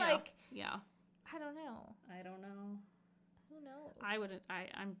I mean? Yeah. Like, yeah. I don't know. Who knows?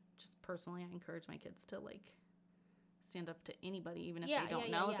 I'm just personally, I encourage my kids to, like, stand up to anybody, even if they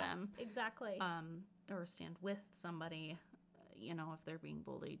don't know them. Exactly. Or stand with somebody, you know, if they're being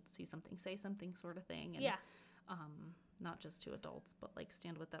bullied, see something, say something sort of thing. And, not just to adults, but, like,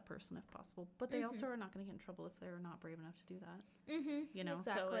 stand with that person if possible. But they also are not going to get in trouble if they're not brave enough to do that. You know,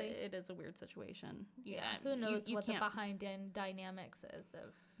 so it is a weird situation. Yeah, who knows what the behind-end dynamics is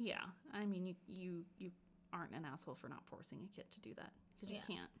of... Yeah, I mean, you aren't an asshole for not forcing a kid to do that, because you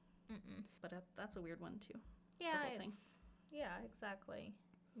can't. But that's a weird one, too. Yeah, yeah, exactly.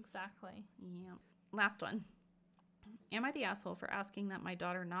 Yeah. Last one. Am I the asshole for asking that my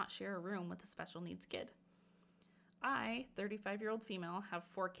daughter not share a room with a special needs kid? I, 35-year-old female, have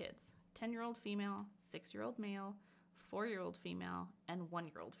 4 kids. 10-year-old female, 6-year-old male, 4-year-old female, and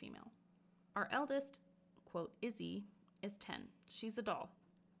 1-year-old female. Our eldest, quote, Izzy, is 10. She's a doll.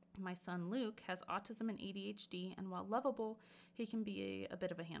 My son Luke has autism and ADHD, and while lovable, he can be a bit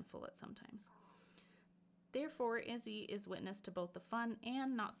of a handful at sometimes. Therefore, Izzy is witness to both the fun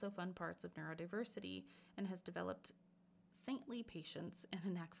and not so fun parts of neurodiversity and has developed saintly patience and a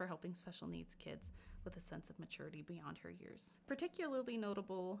knack for helping special needs kids with a sense of maturity beyond her years. Particularly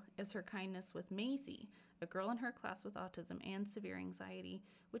notable is her kindness with Maisie, a girl in her class with autism and severe anxiety,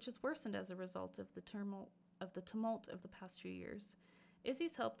 which has worsened as a result of the tumult of the past few years.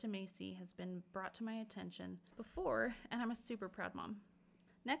 Izzy's help to Maisie has been brought to my attention before, and I'm a super proud mom.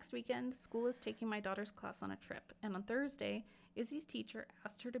 Next weekend, school is taking my daughter's class on a trip, and on Thursday, Izzy's teacher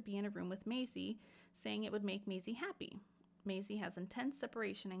asked her to be in a room with Maisie, saying it would make Maisie happy. Maisie has intense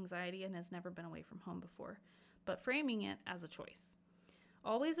separation anxiety and has never been away from home before, but framing it as a choice.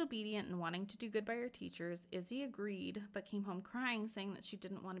 Always obedient and wanting to do good by her teachers, Izzy agreed, but came home crying, saying that she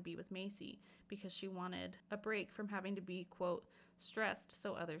didn't want to be with Maisie because she wanted a break from having to be, quote, stressed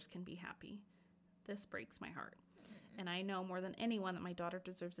so others can be happy. This breaks my heart. And I know more than anyone that my daughter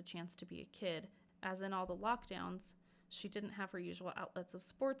deserves a chance to be a kid. As in all the lockdowns, she didn't have her usual outlets of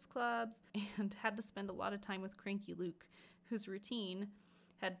sports clubs and had to spend a lot of time with cranky Luke, whose routine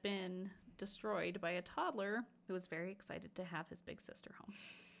had been destroyed by a toddler who was very excited to have his big sister home.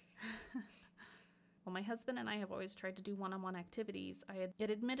 While my husband and I have always tried to do one-on-one activities,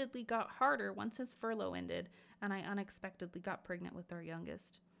 it admittedly got harder once his furlough ended, and I unexpectedly got pregnant with our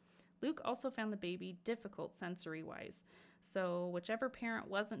youngest. Luke also found the baby difficult sensory-wise, so whichever parent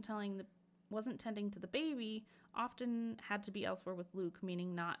wasn't tending to the baby often had to be elsewhere with Luke,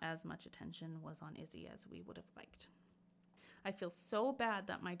 meaning not as much attention was on Izzy as we would have liked. I feel so bad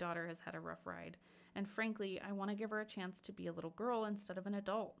that my daughter has had a rough ride, and frankly, I want to give her a chance to be a little girl instead of an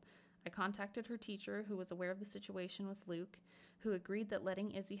adult. I contacted her teacher, who was aware of the situation with Luke, who agreed that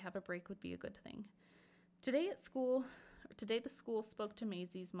letting Izzy have a break would be a good thing. Today the school spoke to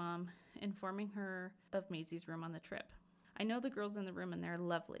Maisie's mom, informing her of Maisie's room on the trip. I know the girls in the room and they're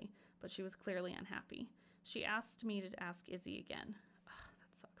lovely, but she was clearly unhappy. She asked me to ask Izzy again. Ugh,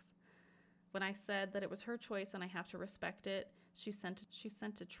 that sucks. When I said that it was her choice and I have to respect it, she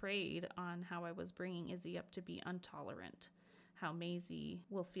sent a trade on how I was bringing Izzy up to be intolerant, how Maisie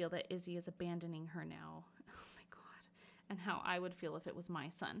will feel that Izzy is abandoning her now. Oh my God. And how I would feel if it was my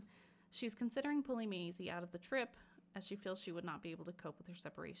son. She's considering pulling Maisie out of the trip, as she feels she would not be able to cope with her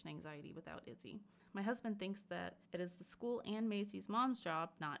separation anxiety without Izzy. My husband thinks that it is the school and Maisie's mom's job,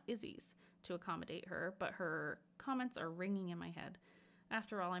 not Izzy's, to accommodate her, but her comments are ringing in my head.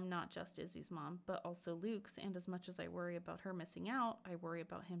 After all, I'm not just Izzy's mom, but also Luke's, and as much as I worry about her missing out, I worry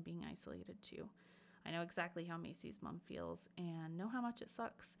about him being isolated too. I know exactly how Maisie's mom feels and know how much it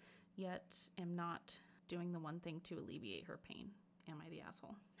sucks, yet am not doing the one thing to alleviate her pain. Am I the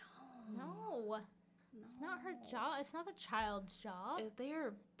asshole? No. It's not her job. It's not the child's job. If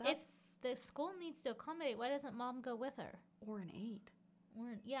the school needs to accommodate, why doesn't mom go with her? Or an aide.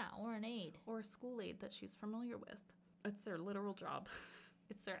 Or an aide. Or a school aide that she's familiar with. It's their literal job.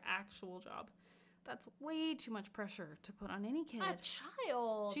 It's their actual job. That's way too much pressure to put on any kid. A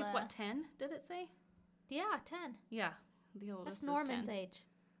child. She's what, 10, did it say? Yeah, 10. Yeah, the oldest That's Norman's is 10. age.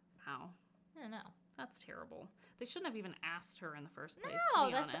 Wow. I don't know. That's terrible. They shouldn't have even asked her in the first place, No, to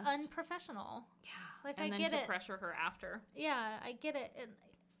be that's honest. unprofessional. Yeah. Like, and I then get to it. pressure her after. Yeah, I get it.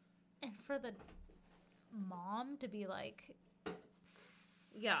 And for the mom to be like,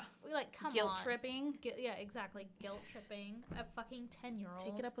 Yeah. Like, come Guilt on. tripping. Yeah, exactly. Guilt tripping a fucking 10-year-old.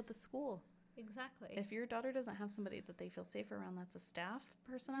 Take it up with the school. Exactly. If your daughter doesn't have somebody that they feel safe around that's a staff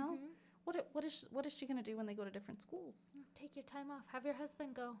personnel, what is she going to do when they go to different schools? Take your time off. Have your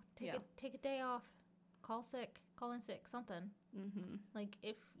husband go. Take a day off. Call in sick, something. Mm-hmm. Like,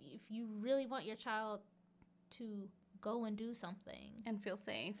 if you really want your child to go and do something And feel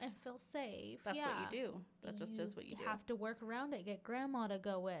safe. That's what you do. That just is what you do. You have to work around it. Get grandma to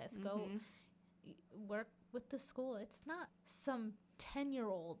go with. Go work with the school. It's not some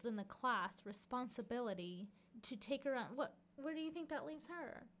 10-year-olds in the class responsibility to take her around. Where do you think that leaves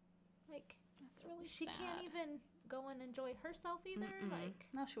her? Like, That's really she sad. can't even go and enjoy herself either. Like,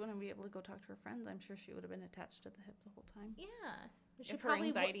 no, she wouldn't be able to go talk to her friends. I'm sure she would have been attached to the hip the whole time. yeah. She If her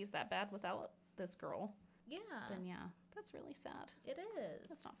anxiety's that bad without this girl, then yeah, that's really sad. It is.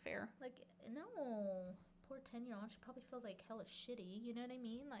 That's not fair. Like, no. Poor 10-year-old. She probably feels like hella shitty. You know what I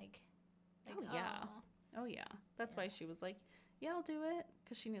mean? Like Oh yeah. That's why she was like, yeah, I'll do it,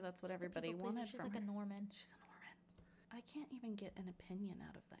 because she knew that's what everybody wanted She's from like her. a Norman. She's a Norman. I can't even get an opinion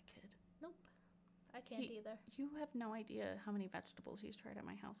out of that kid. Nope. I can't either. You have no idea how many vegetables he's tried at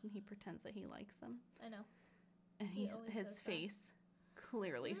my house, and he pretends that he likes them. I know. And He always his says that. face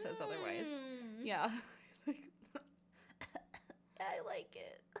clearly says otherwise. Yeah. He's like, I like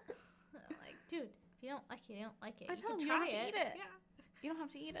it. Like, dude, if you don't like it, you don't like it. I You tell can him you don't try have to eat it. Yeah. You don't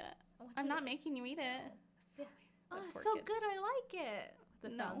have to eat it. I want I'm you not to- making you eat it. Yeah. Oh, That it's poor so kid. good. I like it.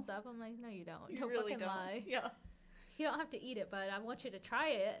 With the No. thumbs up. I'm like, no, you don't. You Don't really fucking don't. lie. Yeah. You don't have to eat it, but I want you to try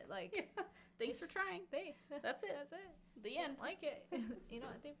it. Like, Yeah. Thanks for trying. hey, That's it. That's it. The You end. don't like it. You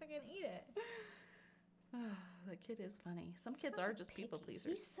don't have to fucking eat it. That kid is funny. Some kids are just people Picky.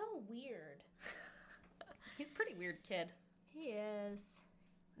 pleasers. He's so weird. He's a pretty weird kid. He is.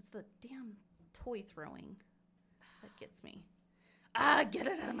 It's the damn toy throwing that gets me. Get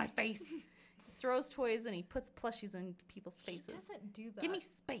it out of my face. He throws toys and he puts plushies in people's faces. He doesn't do that Give me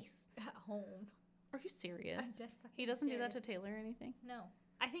space. at home. Are you serious? I'm dead He fucking doesn't do that to serious. Taylor or anything? No.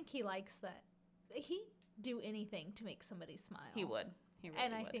 I think he likes that. He'd do anything to make somebody smile. He would. He really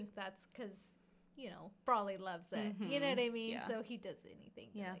And I would. think that's because, Brawley loves it. You know what I mean? Yeah. So he does anything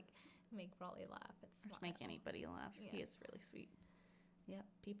to, Yeah. like, make Brawley laugh. It's Or to smile. make anybody laugh. Yeah. He is really sweet. Yep,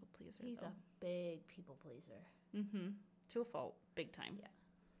 people pleaser. He's a big people pleaser. To a fault, big time. Yeah.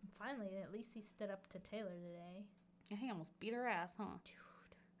 Finally, at least he stood up to Taylor today. Yeah, he almost beat her ass, huh? Dude.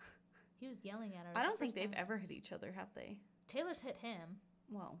 He was yelling at her. I It's don't the think first they've time. ever hit each other, have they? Taylor's hit him.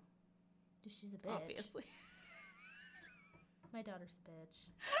 Well, She's a bitch. obviously. My daughter's a bitch.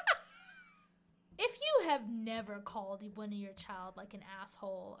 If you have never called one of your child like an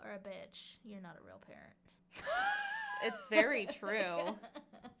asshole or a bitch, you're not a real parent. It's very true.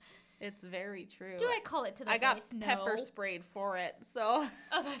 It's very true. Do I call it to the I got face? No. pepper sprayed for it, so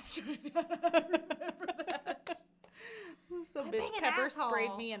Oh, that's true. I remember that. some I'm bitch being an pepper sprayed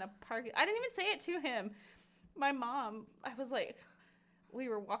asshole. me in a park. I didn't even say it to him. My mom, I was like, we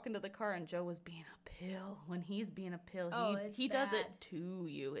were walking to the car and Joe was being a pill. When he's being a pill, Oh, it's he does it bad. to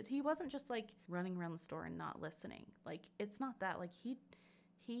you. He wasn't just like running around the store and not listening. Like, it's not that. Like, he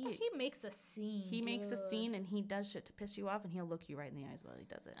makes a scene. he makes a dude. scene and he does shit to piss you off and he'll look you right in the eyes while he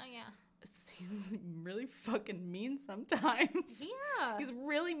does it. Oh yeah. He's really fucking mean sometimes. Yeah. He's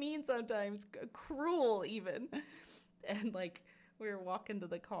really mean sometimes, cruel even. And like we were walking to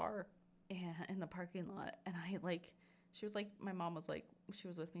the car and in the parking lot, and she was like, my mom was like, she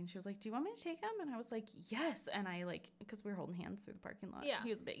was with me, and she was like, "Do you want me to take him?" And I was like, "Yes." And I because we were holding hands through the parking lot. Yeah. He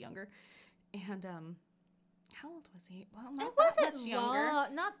was a bit younger, and how old was he? Well, It not that wasn't much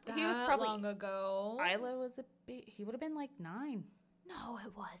younger. Not that He was probably- long ago. Isla was he would have been like 9. No,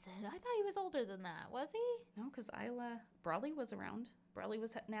 it wasn't. I thought he was older than that. Was he? No, because Brawley was around. Brawley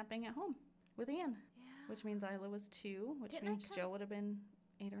was napping at home with Ian. Yeah. Which means Isla was 2, which Didn't I means come- Joe would have been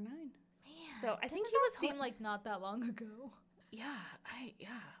 8 or 9. Man, So I think doesn't he was that seem like not that long ago. Yeah,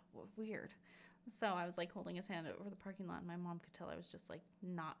 weird. So I was like holding his hand over the parking lot, and my mom could tell I was just like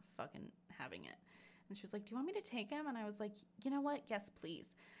not fucking having it. And she was like, "Do you want me to take him?" And I was like, "You know what? Yes,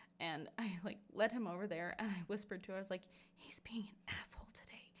 please." And I like led him over there, and I whispered to her, I was like, "He's being an asshole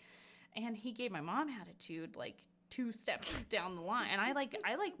today." And he gave my mom attitude like 2 steps down the line, and I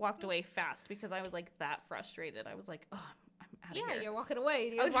walked away fast because I was like that frustrated. I was like, "Oh, I'm out of Yeah, here." you're walking away.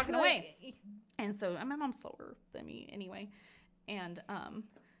 Dude. I was walking away. Like, And so, and my mom's slower than me anyway. And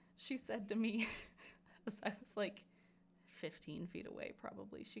she said to me, as I was like 15 feet away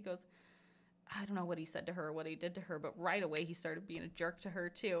probably, she goes, I don't know what he said to her or what he did to her, but right away he started being a jerk to her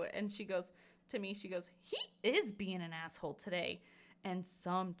too. And she goes to me, she goes, "He is being an asshole today." And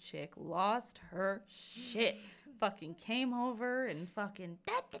some chick lost her shit. fucking came over and fucking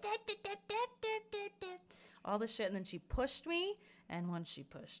all this shit. And then she pushed me. And when she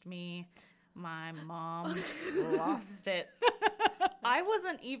pushed me, my mom lost it. I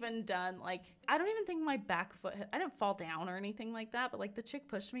wasn't even done. Like, I don't even think my back foot I didn't fall down or anything like that, but like the chick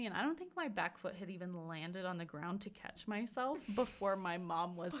pushed me and I don't think my back foot had even landed on the ground to catch myself before my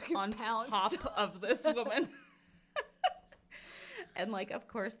mom was on top of this woman. And like, of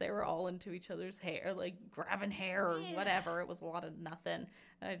course, they were all into each other's hair, like grabbing hair or whatever. It was a lot of nothing.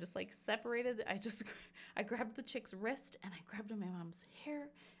 And I just like separated. I grabbed the chick's wrist and I grabbed my mom's hair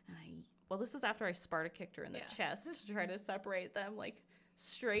and well, this was after I Sparta kicked her in the chest to try to separate them. Like,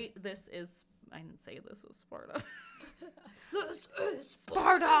 straight, I didn't say this is Sparta. This is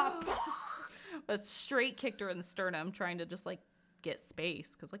Sparta! But straight kicked her in the sternum, trying to just, like, get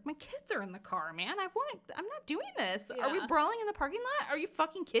space. Because, like, my kids are in the car, man. I'm not doing this. Yeah. Are we brawling in the parking lot? Are you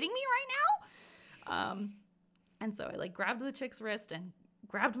fucking kidding me right now? And so I, like, grabbed the chick's wrist and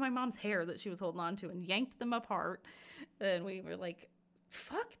grabbed my mom's hair that she was holding on to and yanked them apart. And we were like,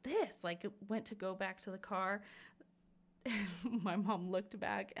 fuck this. Like, went to go back to the car. My mom looked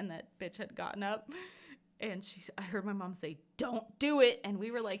back and that bitch had gotten up and I heard my mom say, don't do it. And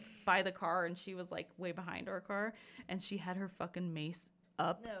we were like by the car and she was like way behind our car and she had her fucking mace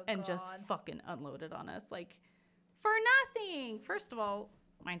up and just fucking unloaded on us, like, for nothing. First of all,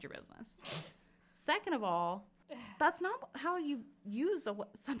 mind your business. Second of all, that's not how you use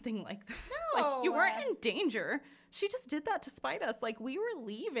something like that. No. Like, you weren't in danger. She just did that to spite us. Like, we were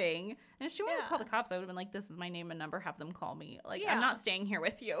leaving. And if she wanted to call the cops, I would have been like, this is my name and number. Have them call me. Like, I'm not staying here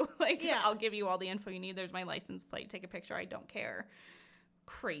with you. Like, I'll give you all the info you need. There's my license plate. Take a picture. I don't care.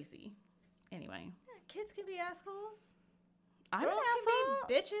 Crazy. Anyway. Yeah, kids can be assholes. I'm Girls an asshole. Can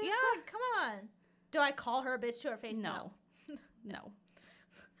be bitches. Yeah. Like, come on. Do I call her a bitch to her face? No. No.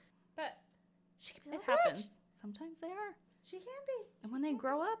 But she can be a bitch. It happens. Sometimes they are. She can be. And when they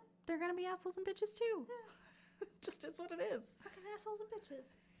grow up, they're going to be assholes and bitches too. Yeah. Just is what it is. Fucking assholes and bitches.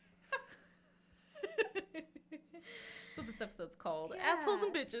 That's what this episode's called. Yeah. Assholes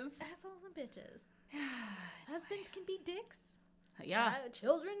and bitches. Assholes and bitches. Husbands can be dicks. Yeah.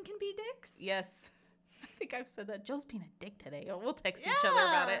 Children can be dicks. Yes. I think I've said that. Joe's being a dick today. Oh, we'll text each other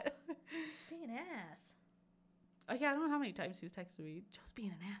about it. Being an ass. Oh, yeah. I don't know how many times he's texted me. Joe's being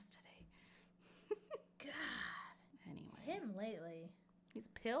an ass today. God. Anyway. Him lately. He's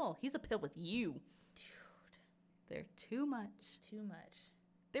a pill. He's a pill with you. They're too much. Too much.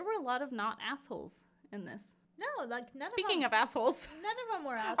 There were a lot of not assholes in this. No, like none Speaking of assholes. None of them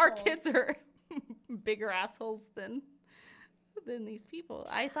were assholes. Our kids are bigger assholes than these people.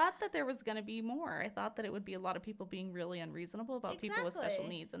 I thought that there was going to be more. I thought that it would be a lot of people being really unreasonable about people with special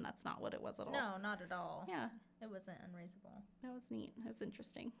needs, and that's not what it was at all. No, not at all. Yeah. It wasn't unreasonable. That was neat. It was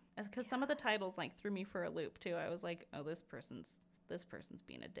interesting. Because some of the titles, like, threw me for a loop, too. I was like, oh, this person's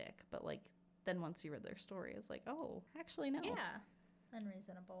being a dick. But, like, then once you read their story, I was like, oh, actually, no. Yeah.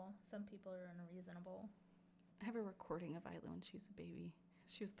 Unreasonable. Some people are unreasonable. I have a recording of Isla when she was a baby.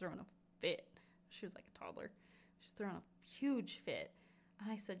 She was throwing a fit. She was like a toddler. She was throwing a huge fit.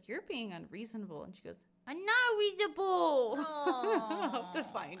 And I said, you're being unreasonable. And she goes, I'm not reasonable. I'll have to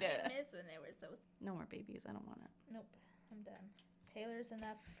find it. I miss when they were so... No more babies. I don't want it. Nope. I'm done. Taylor's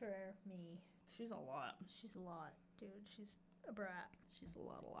enough for me. She's a lot. She's a lot, dude. She's a brat. She's a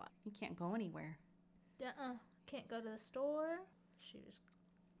lot. You can't go anywhere. Can't go to the store. She was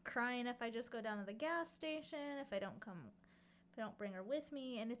crying if I just go down to the gas station, if I don't bring her with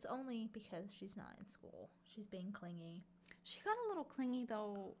me, and it's only because she's not in school. She's being clingy. She got a little clingy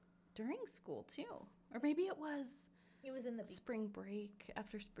though during school too. Or maybe it was in the spring break,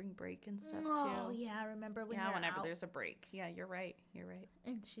 after spring break and stuff too. Oh yeah, I remember when whenever out. There's a break. Yeah, you're right.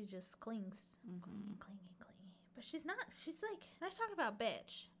 And she just clings. Clingy. But she's not, she's like, and I talk about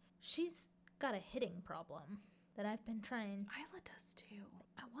bitch. She's got a hitting problem that I've been trying. Isla does too.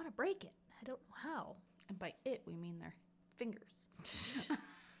 I want to break it. I don't know how. And by it, we mean their fingers. Just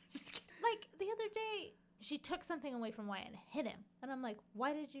kidding. Like, the other day, she took something away from Wyatt and hit him. And I'm like,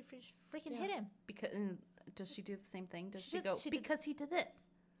 why did you freaking hit him? Because, does she do the same thing? Does she go, because he did this?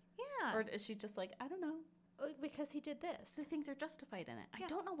 Yeah. Or is she just like, I don't know. Because he did this. They think they're justified in it. Yeah. I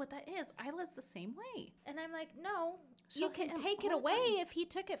don't know what that is. Isla's the same way. And I'm like, no, you can take it away if he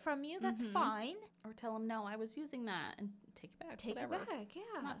took it from you. That's fine. Or tell him, no, I was using that, and take it back. Take it back, yeah.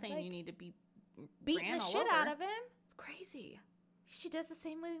 I'm not saying you need to be beating the shit out of him. It's crazy. She does the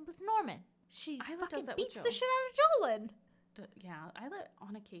same way with Norman. She Isla fucking does that beats with the shit out of Jolyn. Yeah, Isla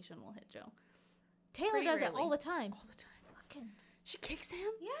on occasion will hit Joe. Taylor does it all the time. All the time. Fucking. She kicks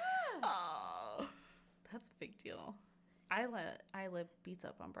him? Yeah. Oh, that's a big deal. Isla beats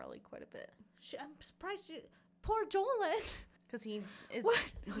up on Bradley quite a bit. I'm surprised poor Jolin. Because he What?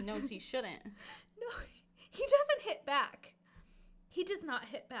 knows he shouldn't. No, he doesn't hit back. He does not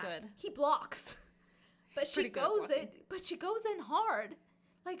hit back. Good. He blocks. But He's she pretty good at goes blocking. in. But she goes in hard.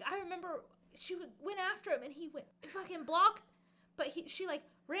 Like, I remember she went after him and he went fucking blocked. But she like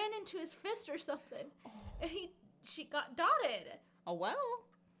ran into his fist or something. And she got dotted. Oh, well.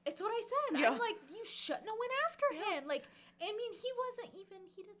 It's what I said. Yeah. I'm like, you shouldn't have went after him. Like, I mean, he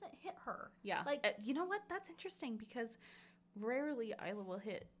doesn't hit her. Yeah. Like, You know what? That's interesting because rarely Isla will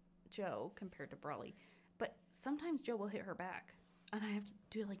hit Joe compared to Brawley. But sometimes Joe will hit her back. And I have to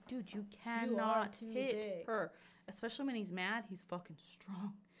do like, dude, you cannot too hit big. her. Especially when he's mad. He's fucking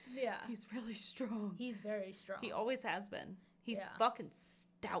strong. yeah. He's really strong. He's very strong. He always has been. He's Yeah. fucking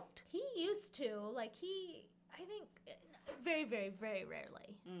stout. He used to, like, I think, very, very, very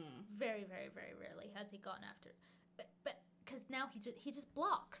rarely. Very, very, very rarely has he gone after. But, because now he just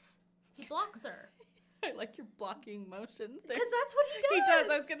blocks. He blocks her. I like your blocking motions. Because that's what he does. He does.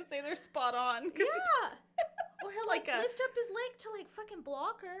 I was going to say they're spot on. 'Cause Yeah. Or he'll, like, like a- lift up his leg to, like, fucking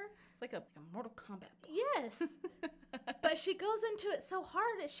block her. It's like a Mortal Kombat. Yes. But she goes into it so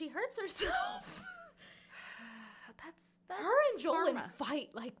hard that she hurts herself. That's Her and Jolin karma. fight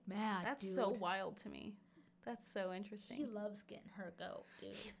like mad, That's dude. so wild to me. That's so interesting. He loves getting her goat, dude.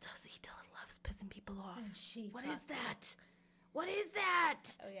 He loves pissing people off. And she What fuck- is that? What is that?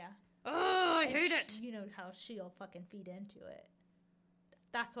 Oh, yeah. Oh, I And hate it. You know how she'll fucking feed into it.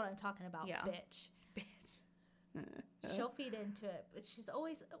 That's what I'm talking about, Yeah. bitch. Bitch. She'll feed into it, but she's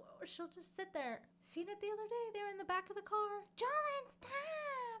always, or she'll just sit there. Seen it the other day. They were in the back of the car. Jolin, stop,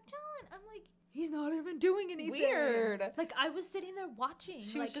 Jolin. I'm like, he's not even doing anything. Weird. Like, I was sitting there watching.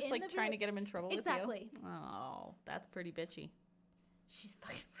 She was just in like the trying to video. get him in trouble Exactly. with you. Oh, that's pretty bitchy. She's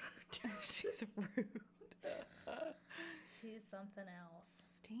fucking rude. She's rude. She's something else.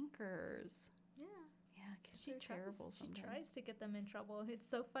 Stinkers. Yeah. Yeah, kids are terrible She sometimes. tries to get them in trouble. It's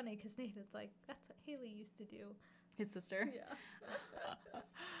so funny because Nathan's like, that's what Haley used to do. His sister? Yeah.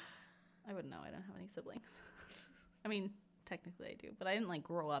 I wouldn't know. I don't have any siblings. I mean, technically I do, but I didn't like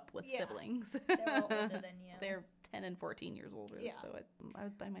grow up with Yeah. siblings. They're all older than you. They're 10 and 14 years older, Yeah. so I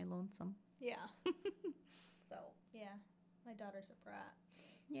was by my lonesome. Yeah. So, yeah. My daughter's a brat.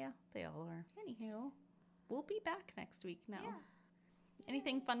 Yeah, they all are. Anywho, we'll be back next week now. Yeah.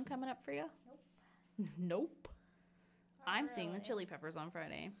 Anything fun coming up for you? Nope. Nope. Not I'm seeing the really. Chili Peppers on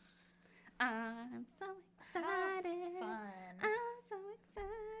Friday. I'm so excited. Fun. I'm so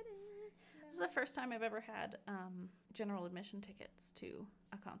excited. This is the first time I've ever had general admission tickets to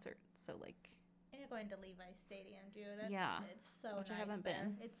a concert. So, like, And you're going to Levi's Stadium, dude. That's, Yeah. It's so Which I nice haven't there.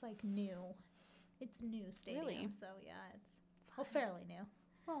 been. It's like new. It's new stadium. Really? So, yeah, it's fairly new.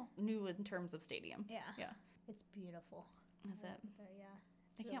 well, new in terms of stadiums. Yeah. Yeah. It's beautiful. Is it? But, yeah.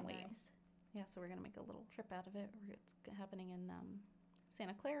 I It's can't really wait. nice. Yeah, so we're going to make a little trip out of it. It's happening in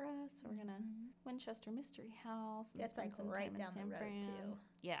Santa Clara, so we're going to Winchester Mystery House. And That's spend like some right time in down the San road, Fran. too.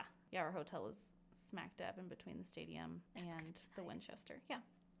 Yeah. Yeah, our hotel is smack dab in between the stadium That's gonna and be the nice. Winchester. Yeah.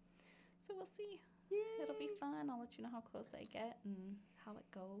 So we'll see. It'll be fun. I'll let you know how close I get and how it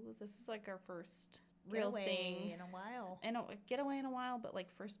goes. This is like our first real Getaway thing. in a while. And a getaway in a while, but like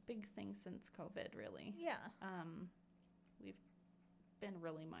first big thing since COVID, really. Yeah. We've been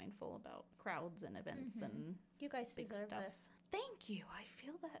really mindful about crowds and events and You guys big deserve stuff. this. thank you. I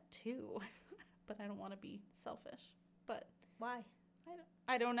feel that too. But I don't want to be selfish. But Why?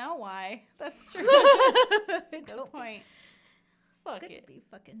 I don't know why. That's true. That's a Good point. Fuck Good it. to be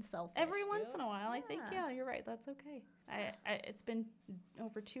fucking selfish. Every once in a while, I think, Yeah. yeah, you're right. That's okay. It's been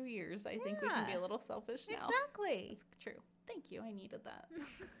over 2 years. I think we can be Yeah. a little selfish now. Exactly. It's true. Thank you. I needed that.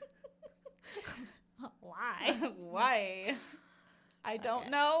 Why? Why? I don't Okay.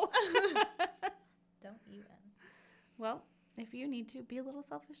 know. Don't even. Well, if you need to, be a little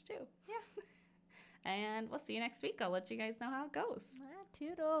selfish too. Yeah. And we'll see you next week. I'll let you guys know how it goes.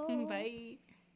 Toodles. Bye.